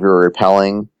were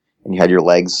rappelling and you had your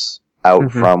legs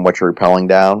out from what you're rappelling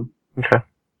down. Okay.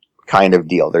 Kind of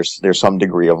deal. There's some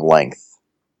degree of length.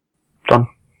 Done.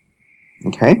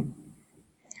 Okay.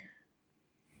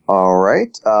 All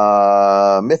right.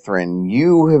 Mithrin,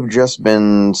 you have just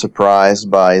been surprised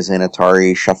by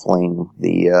Xanatari shuffling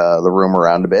the room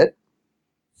around a bit.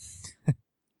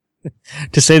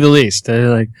 To say the least. They're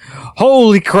like,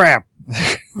 holy crap!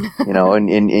 You know,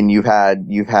 and you've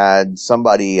had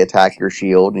somebody attack your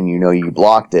shield, and you know you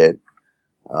blocked it.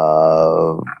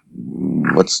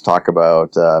 Let's talk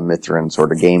about Mithrin's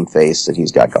sort of game face that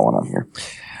he's got going on here.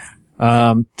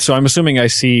 So I'm assuming I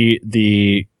see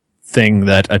the thing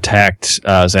that attacked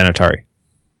Xanatari.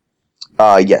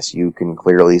 Yes, you can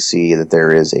clearly see that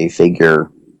there is a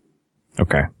figure.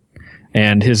 Okay.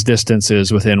 And his distance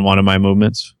is within one of my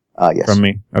movements? Yes. From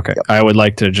me? Okay. Yep. I would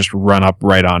like to just run up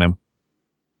right on him.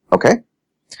 Okay.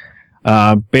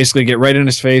 Basically get right in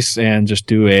his face and just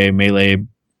do a melee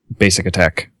basic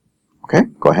attack. Okay,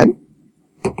 go ahead.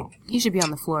 You should be on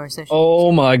the floor. So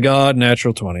oh my god,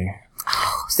 natural 20.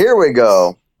 Here we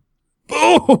go.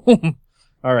 Boom!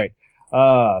 Alright.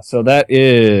 So that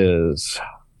is...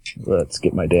 Let's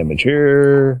get my damage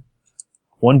here.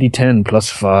 1d10 plus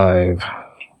 5.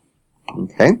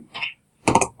 Okay.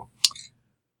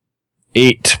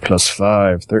 8 plus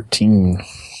 5, 13.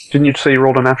 Didn't you say you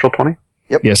rolled a natural 20?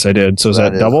 Yep. Yes, I did. So is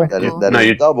that double? That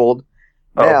is doubled.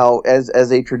 Oh. Now, as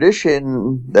a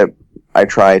tradition that I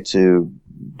try to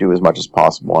do as much as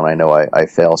possible, and I know I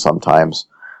fail sometimes,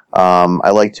 I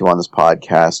like to on this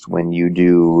podcast, when you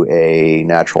do a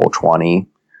natural 20,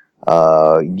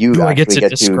 you do I get to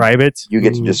describe it? You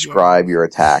get to describe your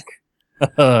attack.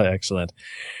 Excellent.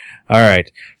 All right.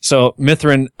 So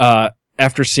Mithrin,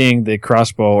 after seeing the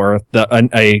crossbow or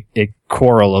a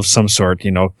coral of some sort,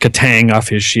 katang off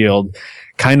his shield,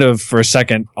 kind of for a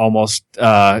second almost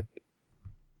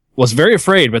was very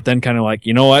afraid, but then kind of like,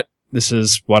 you know what? This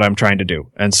is what I'm trying to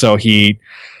do. And so he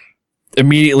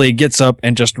immediately gets up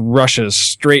and just rushes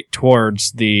straight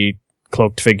towards the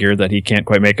cloaked figure that he can't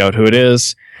quite make out who it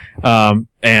is.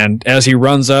 And as he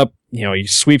runs up, he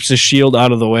sweeps his shield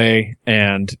out of the way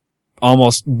and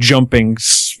almost jumping,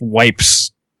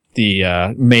 swipes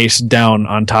the mace down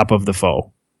on top of the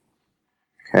foe.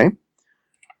 Okay.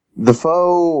 The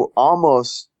foe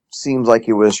almost seems like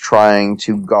it was trying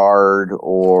to guard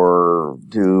or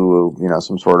do,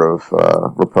 some sort of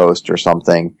riposte or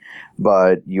something,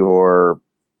 but your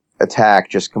attack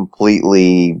just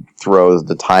completely throws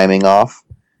the timing off,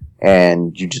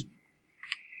 and you just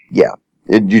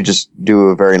do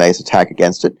a very nice attack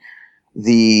against it.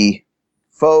 The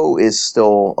foe is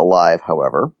still alive,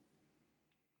 however,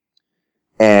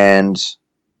 and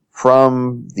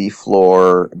from the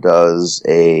floor does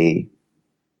a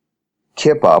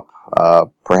kip up,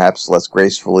 perhaps less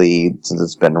gracefully since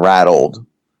it's been rattled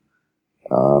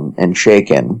and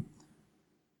shaken.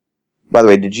 By the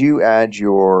way, did you add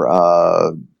your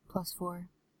 +4?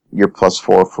 Your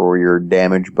 +4 for your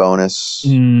damage bonus?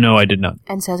 No, I did not.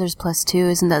 And Caesar's +2,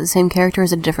 isn't that the same character or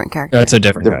is it a different character? That's a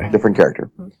different guy. Different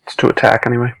character. It's to attack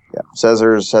anyway. Yeah,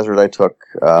 Caesar's I took.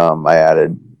 I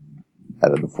added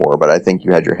the 4, but I think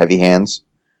you had your heavy hands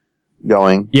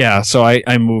going. Yeah, so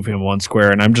I move him 1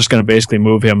 square, and I'm just going to basically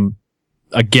move him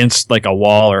against like a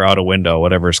wall or out a window,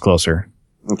 whatever is closer.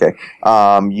 Okay.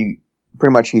 You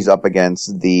pretty much he's up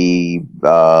against the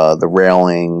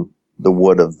railing, the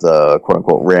wood of the quote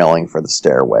unquote railing for the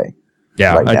stairway.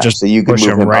 Yeah, right I now. just so you can push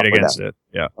move him right up or against down. it.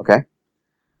 Yeah. Okay.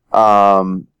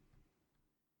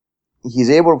 He's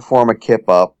able to perform a kip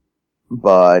up,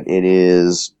 but it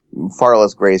is far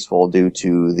less graceful due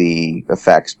to the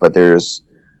effects, but there's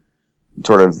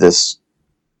sort of this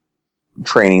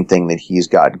training thing that he's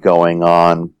got going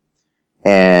on,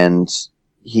 and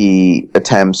he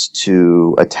attempts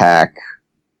to attack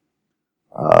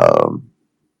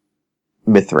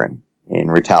Mithrin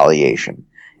in retaliation.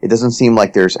 It doesn't seem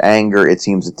like there's anger. It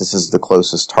seems that this is the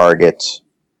closest target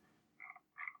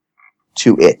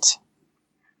to it.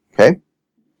 Okay?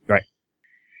 Right.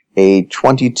 A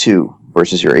 22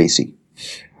 versus your AC.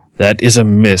 That is a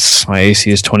miss. My AC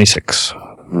is 26.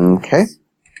 Okay.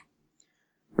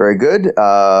 Very good.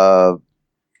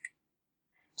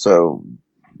 So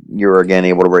you're again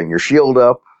able to bring your shield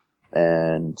up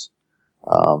and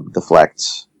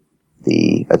deflect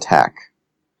the attack.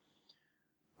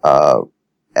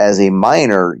 As a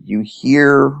miner, you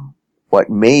hear what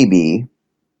may be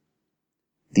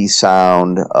the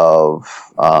sound of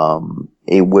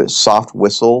a soft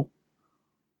whistle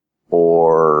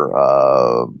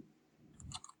or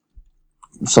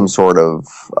some sort of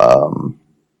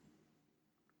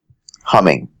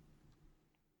humming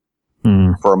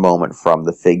for a moment from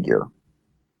the figure.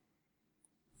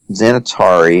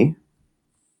 Xanatari,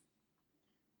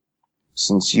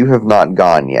 since you have not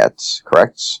gone yet,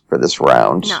 correct, for this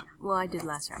round? No, well, I did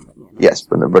last round, but yeah. Yes,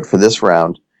 but for this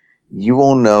round, you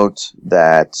will note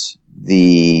that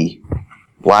the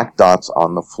black dots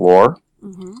on the floor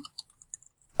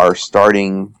are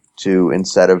starting to,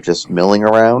 instead of just milling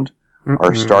around,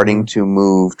 are starting to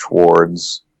move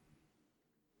towards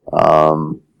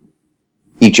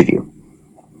each of you.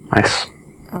 Nice.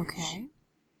 Okay.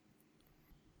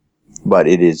 But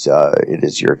it is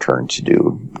your turn to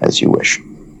do as you wish.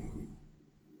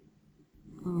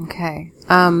 Okay.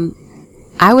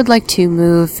 I would like to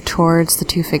move towards the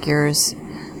 2 figures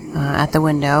at the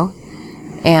window,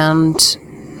 and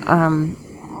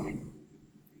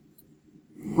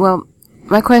well,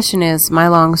 my question is, my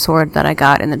long sword that I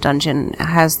got in the dungeon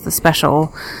has the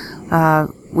special.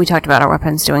 We talked about our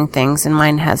weapons doing things, and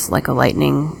mine has like a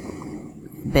lightning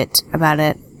bit about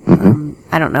it.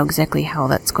 I don't know exactly how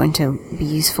that's going to be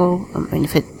useful. I mean,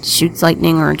 if it shoots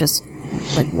lightning or just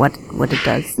like what it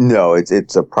does. No,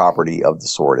 it's a property of the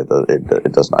sword.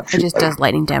 It does not shoot. It just does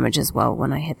lightning damage as well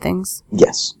when I hit things.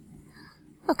 Yes.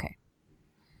 Okay.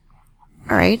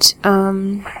 All right.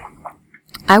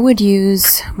 I would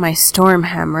use my storm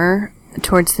hammer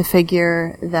towards the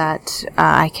figure that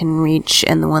I can reach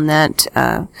and the one that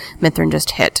Mithrin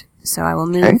just hit. So I will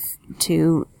move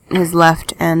to his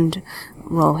left and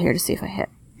roll here to see if I hit.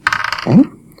 Okay.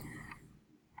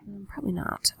 Probably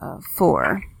not.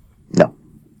 4. No.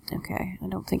 Okay. I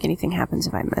don't think anything happens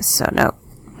if I miss, so no.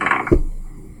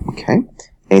 Okay.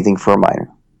 Anything for a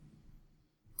minor?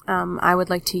 I would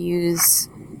like to use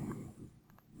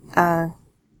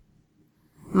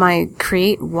my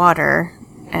create water,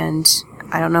 and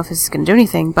I don't know if this is going to do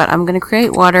anything, but I'm going to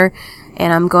create water,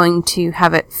 and I'm going to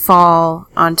have it fall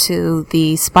onto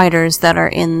the spiders that are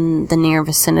in the near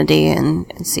vicinity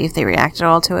and see if they react at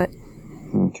all to it.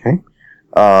 Okay.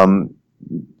 On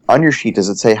your sheet, does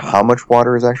it say how much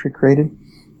water is actually created?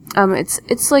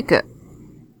 It's like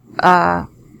up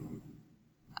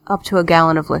to a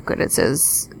gallon of liquid. It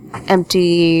says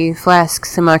empty flask,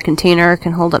 similar container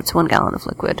can hold up to 1 gallon of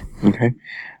liquid. Okay.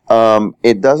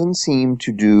 It doesn't seem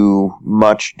to do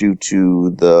much due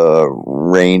to the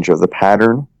range of the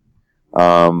pattern,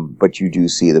 but you do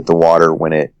see that the water,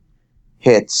 when it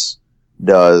hits,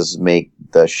 does make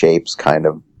the shapes kind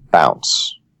of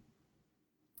bounce.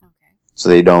 Okay. So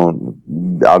they don't.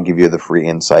 I'll give you the free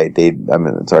insight.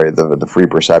 The free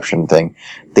perception thing.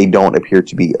 They don't appear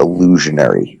to be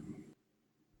illusionary.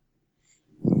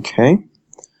 Okay.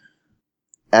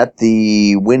 At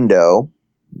the window,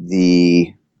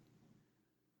 the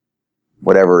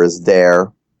whatever is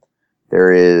there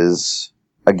is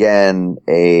again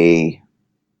a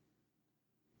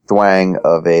thwang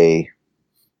of a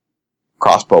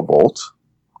crossbow bolt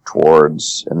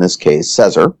towards, in this case,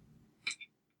 Caesar.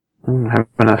 Having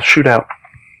a shootout.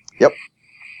 Yep.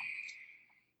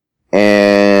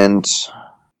 And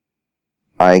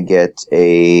I get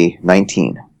a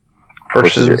 19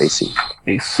 versus your AC.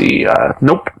 AC,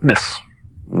 nope, miss.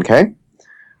 Okay.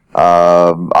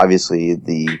 Obviously,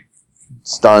 the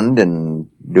stunned and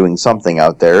doing something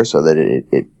out there so that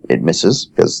it misses,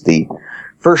 because the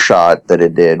first shot that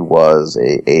it did was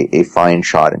a fine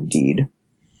shot indeed.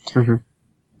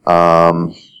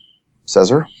 Mm-hmm.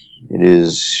 Caesar, it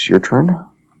is your turn.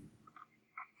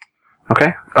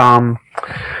 Okay.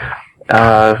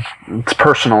 It's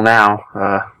personal now.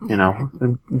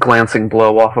 Glancing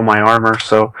blow off of my armor.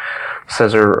 So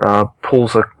Caesar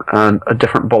pulls a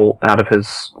different bolt out of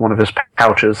one of his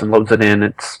pouches and loads it in.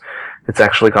 It's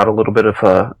actually got a little bit of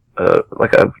a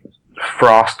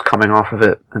frost coming off of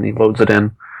it, and he loads it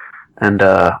in and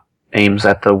aims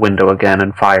at the window again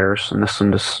and fires. And this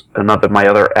one is my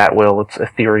other at will. It's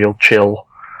Ethereal Chill.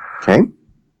 Okay.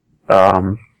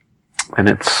 And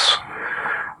it's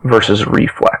versus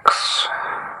Reflex.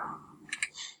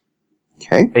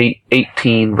 Okay.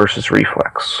 18 versus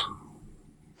Reflex.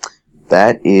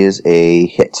 That is a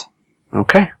hit.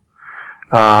 Okay.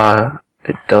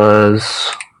 It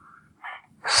does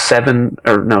 9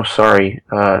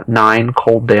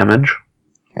 cold damage.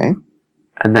 Okay.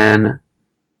 And then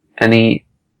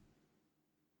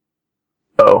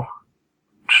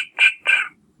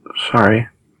sorry.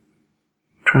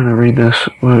 Trying to read this.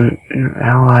 Your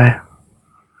ally.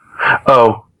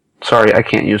 Oh, sorry, I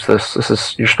can't use this.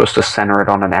 You're supposed to center it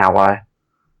on an ally,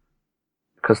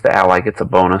 because the ally gets a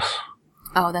bonus.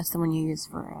 Oh, that's the one you use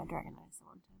for Dragon Knights.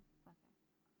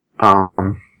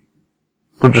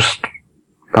 We'll just do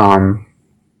you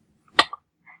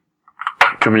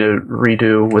want me to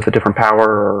redo with a different power,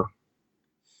 or?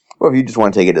 Well, if you just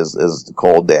want to take it as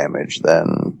cold damage,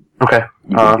 then Okay.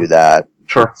 You can do that.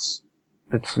 Sure.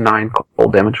 It's 9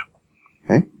 cold damage.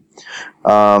 Okay.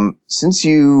 Since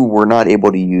you were not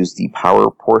able to use the power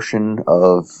portion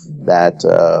of that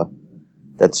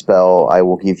spell, I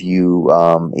will give you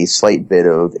a slight bit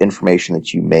of information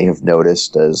that you may have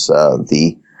noticed as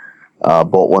the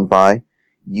bolt went by.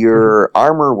 Your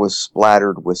armor was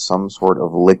splattered with some sort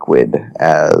of liquid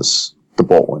as the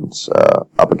bolt went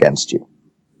up against you.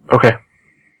 Okay.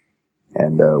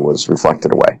 And was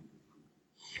reflected away.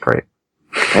 Great.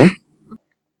 Okay.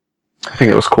 I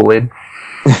think it was Kool-Aid.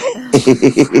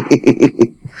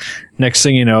 Next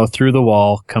thing you know, through the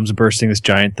wall comes bursting this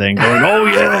giant thing going, oh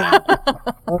yeah!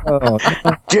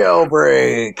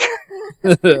 Jailbreak!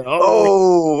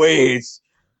 Oh, wait.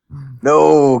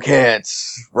 No, can't.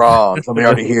 Wrong. Something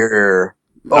already here.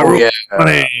 Oh, yeah.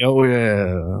 Funny. Oh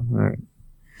yeah. All right.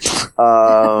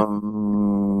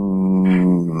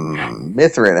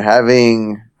 Mithrin,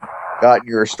 having got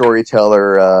your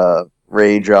storyteller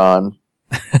rage on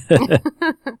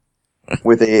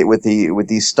with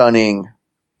the stunning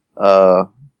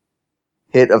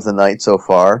hit of the night so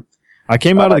far, I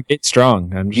came out of the gate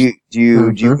strong. do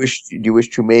you wish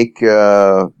to make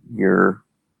your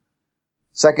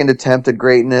second attempt at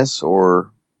greatness,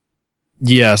 or?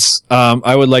 Yes,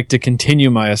 I would like to continue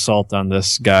my assault on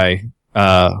this guy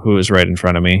who is right in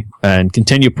front of me and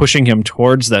continue pushing him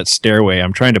towards that stairway.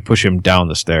 I'm trying to push him down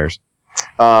the stairs.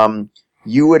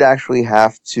 You would actually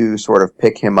have to sort of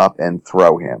pick him up and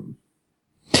throw him.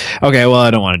 Okay, well,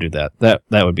 I don't want to do that.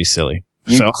 That would be silly.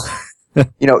 If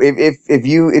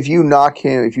you knock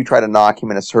him, if you try to knock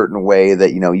him in a certain way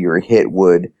that your hit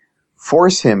would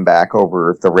force him back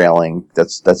over the railing,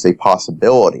 that's a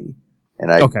possibility,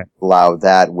 and I allow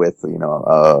that with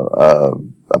a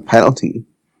penalty.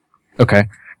 Okay,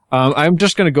 I'm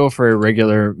just going to go for a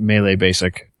regular melee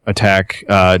basic attack,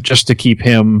 just to keep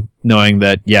him knowing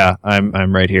that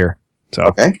I'm right here. So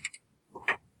okay.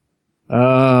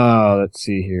 Let's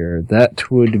see here. That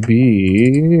would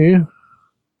be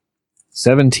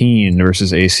 17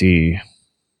 versus AC.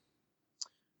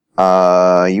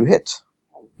 You hit.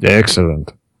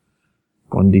 Excellent.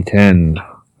 1d10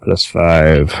 plus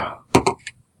 5.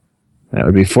 That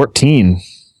would be 14.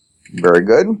 Very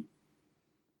good.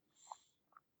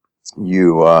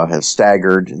 You have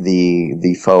staggered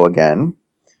the foe again.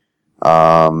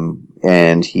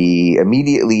 And he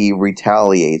immediately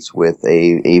retaliates with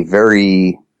a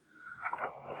very...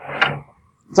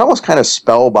 It's almost kind of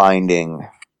spellbinding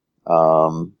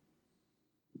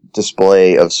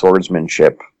display of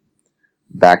swordsmanship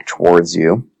back towards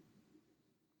you.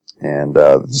 And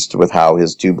just with how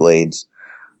his two blades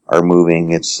are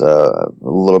moving, it's a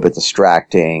little bit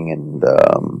distracting and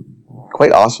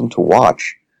quite awesome to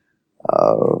watch.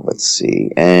 Let's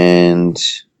see. And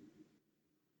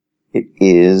it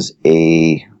is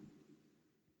a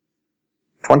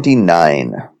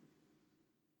 29.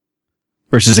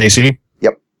 Versus AC?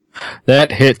 Yep.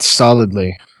 That hits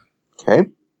solidly. Okay.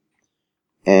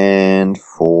 And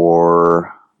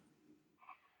for...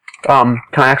 Can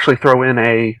I actually throw in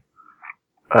an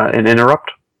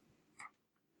interrupt?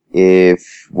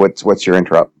 What's your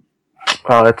interrupt?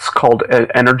 It's called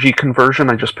energy conversion.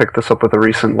 I just picked this up with a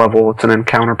recent level. It's an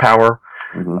encounter power.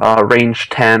 Mm-hmm. Range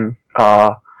 10.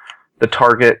 The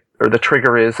target, or the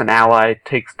trigger is an ally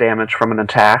takes damage from an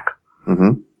attack.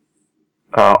 Mm-hmm.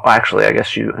 Actually, I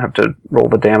guess you have to roll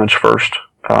the damage first.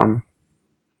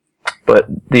 But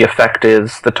the effect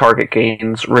is the target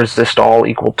gains resist all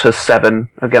equal to 7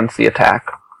 against the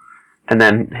attack. And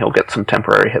then he'll get some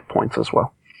temporary hit points as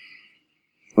well.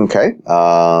 Okay.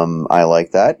 I like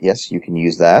that. Yes, you can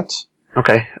use that.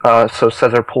 Okay. So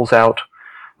Cesar pulls out.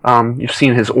 You've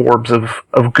seen his orbs of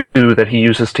goo that he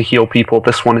uses to heal people.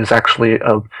 This one is actually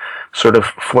a sort of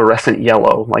fluorescent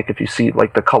yellow, like if you see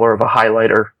like the color of a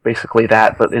highlighter, basically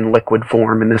that, but in liquid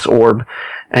form in this orb.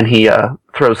 And he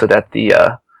throws it at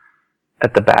the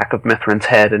back of Mithrin's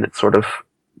head, and it sort of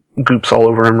goops all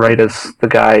over him right as the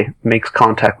guy makes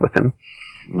contact with him.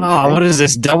 Oh, what is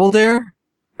this, Double Dare?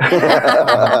 You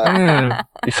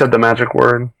said the magic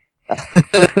word.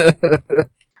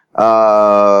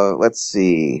 Let's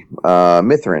see.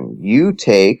 Mithrin, you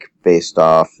take, based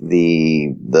off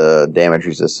the damage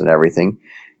resist and everything,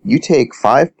 you take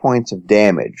 5 points of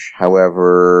damage.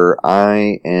 However,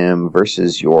 I am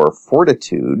versus your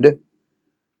fortitude.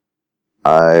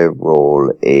 I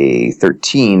roll a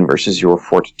 13 versus your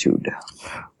fortitude.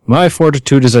 My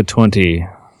fortitude is a 20.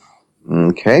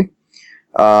 Okay.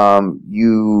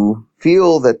 You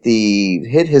feel that the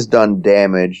hit has done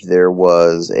damage. There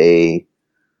was a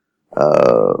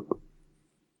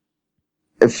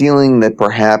feeling that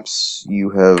perhaps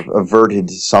you have averted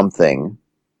something,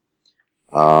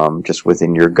 just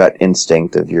within your gut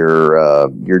instinct of your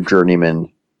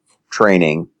journeyman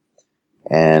training,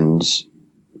 and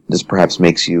this perhaps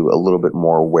makes you a little bit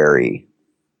more wary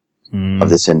of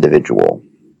this individual.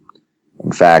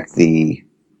 In fact, the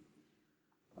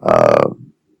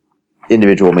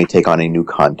individual may take on a new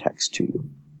context to you.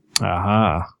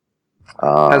 Aha.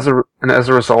 As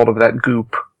a result of that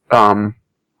goop,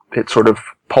 it sort of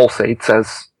pulsates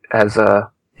as the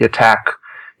attack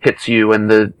hits you, and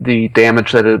the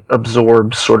damage that it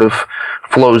absorbs sort of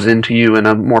flows into you in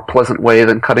a more pleasant way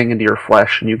than cutting into your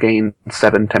flesh, and you gain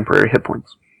 7 temporary hit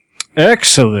points.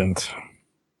 Excellent.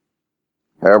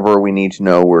 However, we need to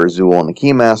know where Zool and the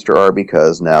Keymaster are,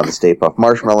 because now the Stay Puft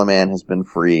Marshmallow Man has been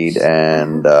freed,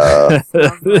 and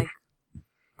Smells like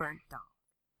burnt dog.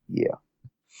 yeah.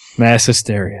 Mass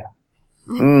hysteria.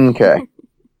 Okay.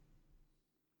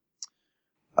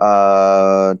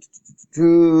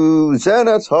 To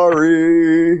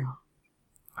Xanatari.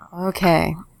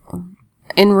 Okay.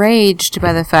 Enraged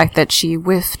by the fact that she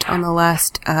whiffed on the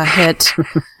last hit, I'm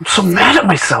so mad at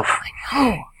myself.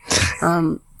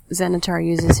 Xanatar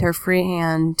uses her free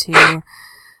hand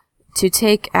to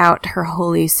take out her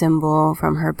holy symbol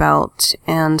from her belt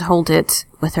and hold it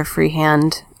with her free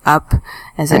hand up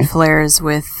as it flares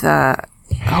with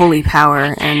holy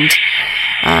power, and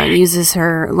uses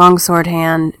her longsword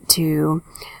hand to...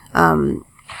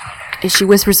 she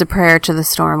whispers a prayer to the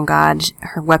storm god.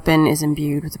 Her weapon is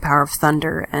imbued with the power of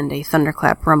thunder, and a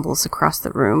thunderclap rumbles across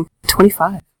the room.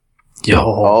 25. Yo.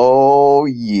 Oh,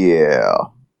 yeah.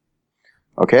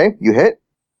 Okay, you hit.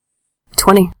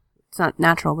 20. It's not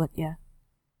natural, but yeah.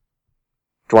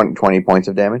 20 points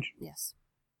of damage? Yes.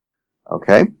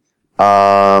 Okay.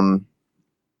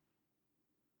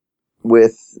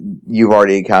 You've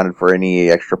already accounted for any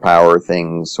extra power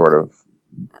things, sort of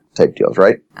type deals,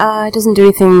 right? It doesn't do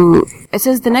anything. It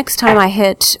says the next time I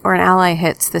hit, or an ally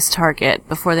hits this target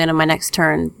before the end of my next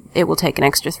turn, it will take an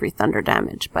extra 3 thunder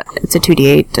damage, but it's a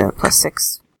 2d8 plus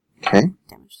 6 Okay.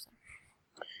 damage.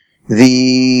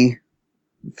 The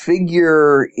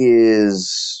figure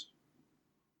is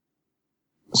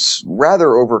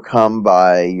rather overcome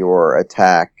by your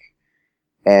attack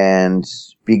and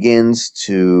begins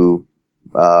to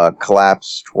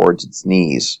collapse towards its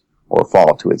knees, or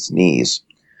fall to its knees.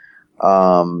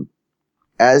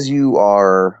 As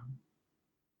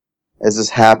this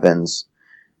happens,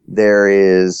 there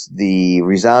is the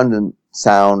resounding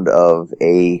sound of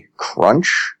a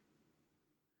crunch,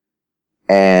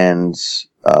 and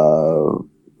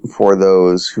for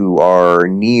those who are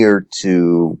near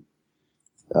to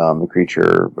the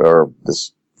creature or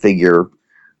this figure,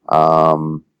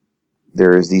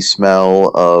 there is the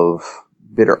smell of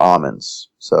bitter almonds.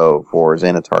 So for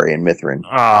Xanatari and Mithrin,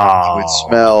 you would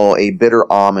smell a bitter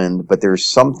almond, but there's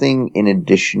something in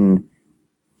addition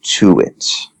to it.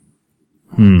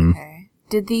 Okay.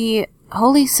 Did the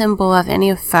holy symbol have any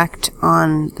effect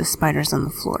on the spiders on the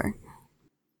floor?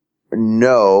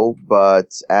 No,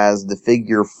 but as the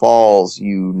figure falls,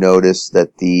 you notice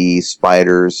that the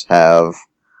spiders have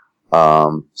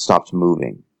stopped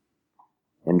moving.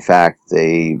 In fact,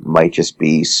 they might just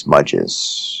be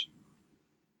smudges.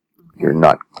 You're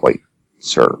not quite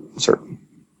certain.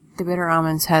 The bitter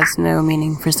almonds has no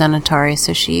meaning for Xanatari,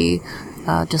 so she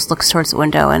just looks towards the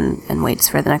window and waits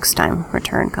for the next time her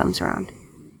turn comes around.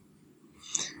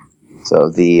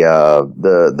 So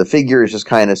the figure is just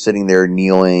kind of sitting there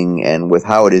kneeling, and with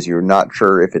how it is, you're not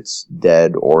sure if it's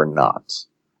dead or not.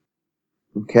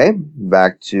 Okay,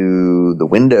 back to the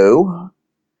window.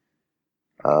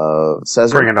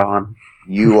 Cesar, Bring it on.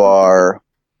 You are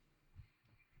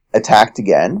attacked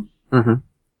again. Mm-hmm.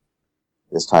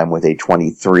 This time with a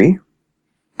 23.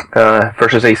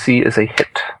 Versus AC is a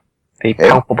hit. A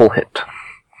palpable hit.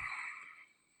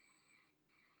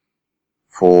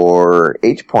 For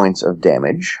 8 points of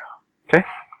damage. Okay.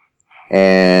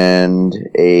 And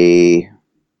a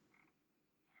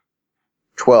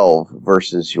 12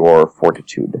 versus your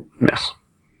fortitude. Miss.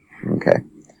 Okay.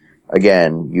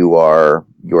 Again, you are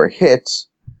hit.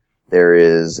 There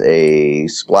is a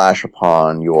splash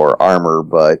upon your armor,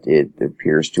 but it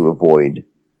appears to avoid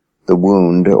the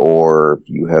wound, or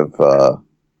you have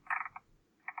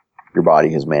your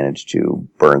body has managed to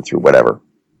burn through whatever.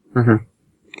 Mm-hmm.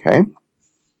 Okay.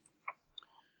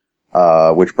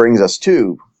 Which brings us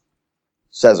to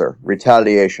Cesar,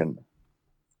 retaliation.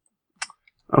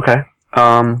 Okay.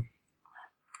 I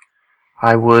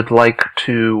would like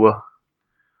to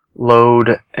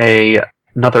load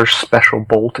another special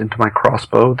bolt into my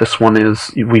crossbow. This one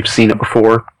we've seen it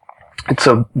before. It's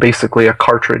basically a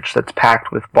cartridge that's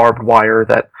packed with barbed wire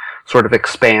that sort of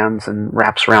expands and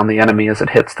wraps around the enemy as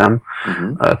it hits them.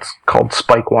 Mm-hmm. It's called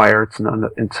spike wire. It's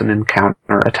an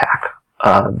encounter attack.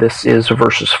 This is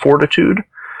versus fortitude,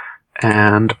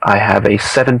 and I have a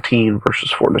 17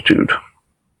 versus fortitude.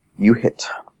 You hit.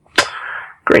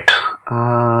 Great.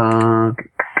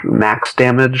 Max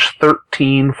damage,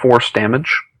 13 force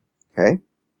damage. Okay.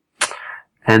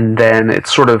 And then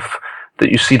it's sort of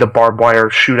that you see the barbed wire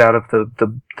shoot out of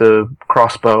the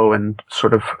crossbow and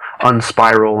sort of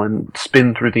unspiral and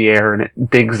spin through the air, and it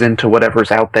digs into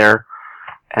whatever's out there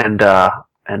and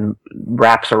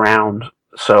wraps around.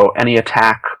 So any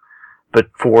attack, but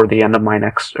for the end of my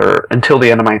next, or until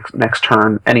the end of my next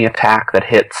turn, any attack that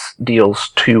hits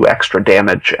deals 2 extra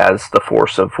damage as the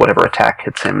force of whatever attack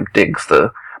hits him digs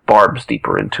the barbs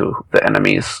deeper into the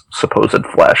enemy's supposed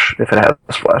flesh, if it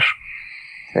has flesh.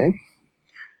 Okay.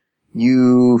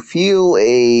 You feel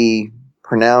a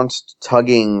pronounced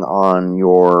tugging on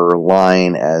your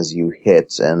line as you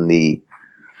hit, and the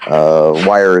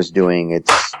wire is doing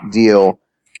its deal.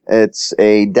 It's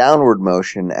a downward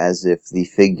motion as if the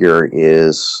figure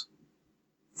is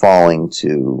falling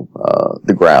to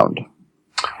the ground.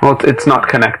 Well, it's not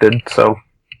connected, so,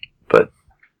 but...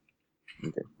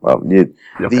 Okay. Well,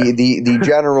 the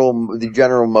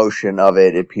general motion of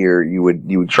it appear you would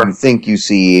Sure. you think you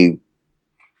see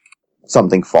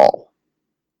something fall.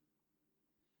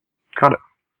 Got it.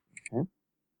 Okay.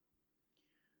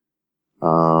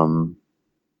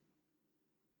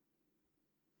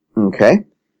 Okay.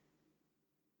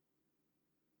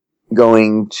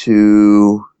 Going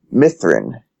to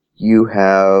Mithrin. You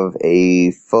have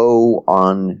a foe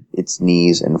on its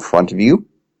knees in front of you.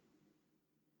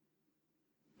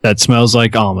 That smells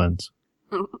like almonds.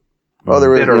 Oh,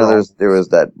 there was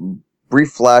that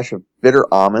brief flash of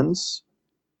bitter almonds.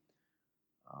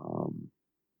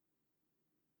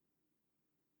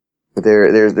 But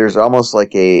there's almost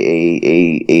like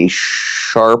a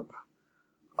sharp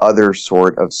other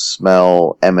sort of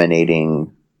smell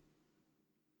emanating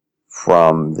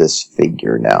from this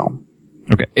figure now.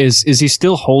 Okay. Is he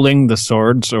still holding the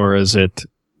swords, or is it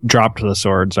dropped the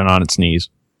swords and on its knees?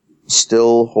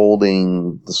 Still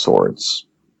holding the swords.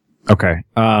 Okay.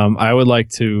 I would like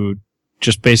to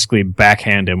just basically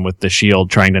backhand him with the shield,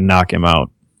 trying to knock him out.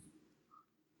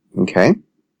 Okay.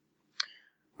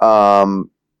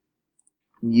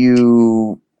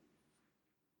 You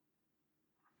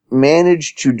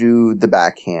manage to do the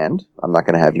backhand. I'm not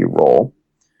going to have you roll.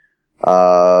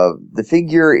 The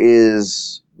figure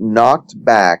is knocked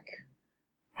back.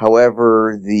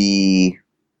 However, the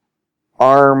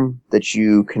arm that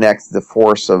you connect the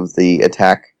force of the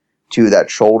attack to that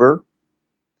shoulder,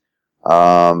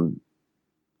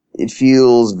 it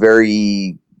feels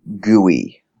very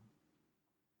gooey.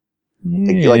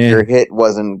 Yeah. Like your hit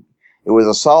wasn't, it was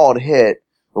a solid hit,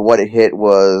 but what it hit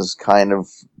was kind of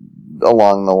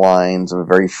along the lines of a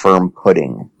very firm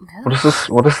pudding.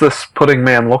 What does this pudding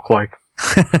man look like?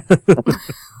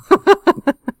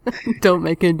 Don't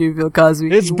make him do Bill Cosby.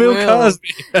 It's He Bill will. Cosby.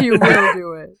 He will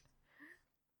do it.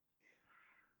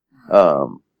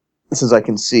 Since I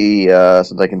can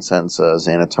sense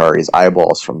Xanatari's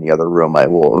eyeballs from the other room, I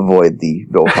will avoid the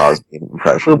Bill Cosby Who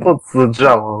impression. puts the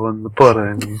jello in the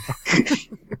pudding?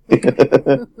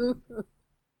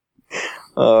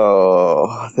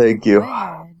 Oh, thank you.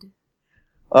 Red.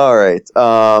 All right.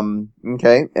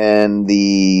 Okay. And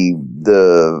the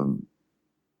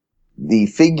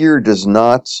figure does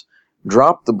not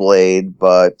drop the blade,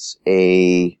 but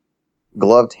a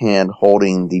gloved hand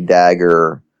holding the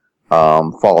dagger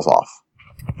falls off.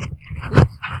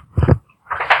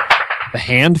 The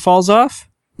hand falls off?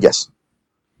 Yes.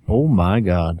 Oh my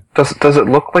god. Does it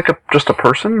look like just a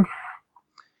person?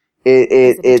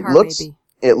 It tar looks baby?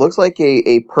 it looks like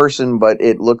a person, but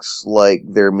it looks like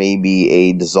there may be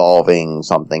a dissolving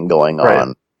something going Right.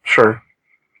 on. Sure,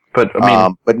 but I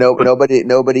mean, But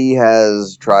nobody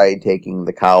has tried taking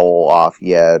the cowl off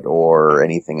yet or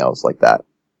anything else like that.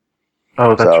 oh,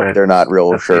 that's So right. they're not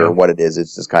real That's sure you. what it is.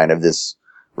 It's just kind of this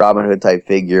Robin Hood type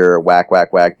figure, whack,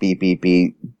 whack, whack, beat, beat,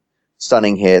 beat,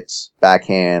 stunning hits,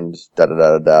 backhand, da da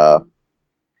da da da.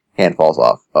 Hand falls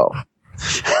off. Oh.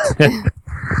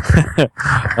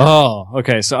 Oh,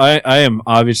 okay. So I am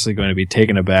obviously going to be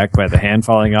taken aback by the hand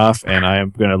falling off, and I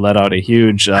am going to let out a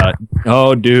huge,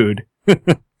 oh, dude.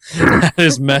 That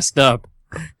is messed up.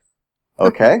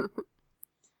 Okay.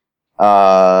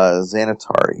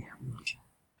 Xanatari.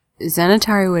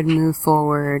 Xanatari would move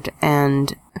forward,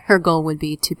 and her goal would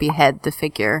be to behead the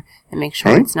figure and make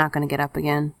sure Okay. it's not going to get up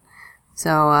again.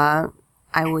 So I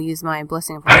will use my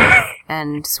Blessing of Life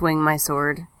and swing my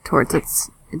sword towards its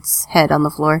head on the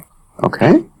floor.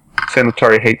 Okay.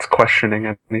 Sanitary hates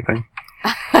questioning anything.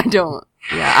 I don't.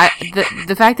 Yeah,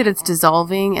 the fact that it's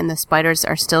dissolving and the spiders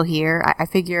are still here, I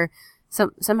figure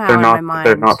somehow They're in not. my mind.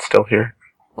 They're not still here.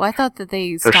 Well, I thought that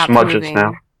they They're stopped smudges moving.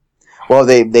 now. Well,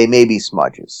 they may be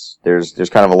smudges. There's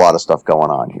kind of a lot of stuff going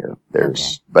on here.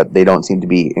 But they don't seem to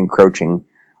be encroaching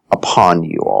upon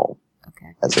you all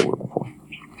Okay. as they were before.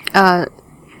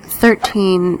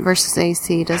 13 versus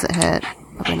AC, does it hit?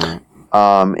 Probably not.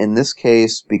 In this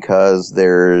case, because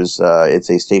it's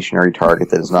a stationary target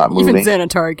that is not moving. Even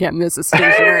Xanatari can't miss a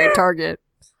stationary target.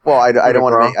 Well, I don't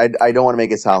want to wrong. make I don't want to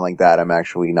make it sound like that. I'm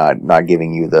actually not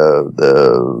giving you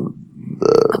the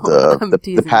I'm the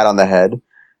teasing. pat on the head,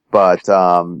 but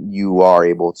you are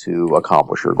able to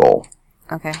accomplish your goal.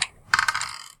 Okay.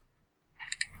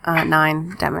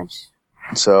 9 damage.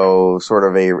 So, sort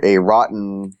of a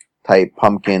rotten type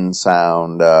pumpkin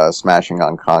sound smashing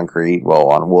on concrete, well,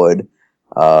 on wood,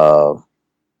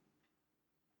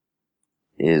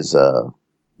 is the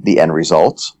end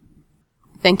result.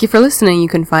 Thank you for listening. You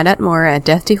can find out more at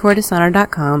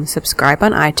deathd4dishonor.com, subscribe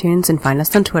on iTunes, and find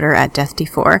us on Twitter at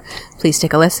deathd4. Please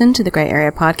take a listen to the Gray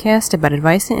Area podcast about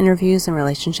advice and interviews and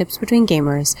relationships between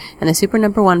gamers, and the Super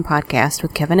Number 1 podcast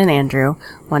with Kevin and Andrew.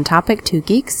 One topic, 2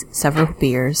 geeks, several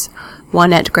beers.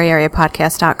 One at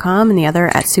grayareapodcast.com and the other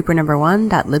at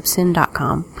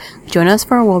supernumber1.libsyn.com. Join us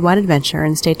for a worldwide adventure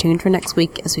and stay tuned for next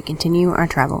week as we continue our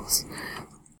travels.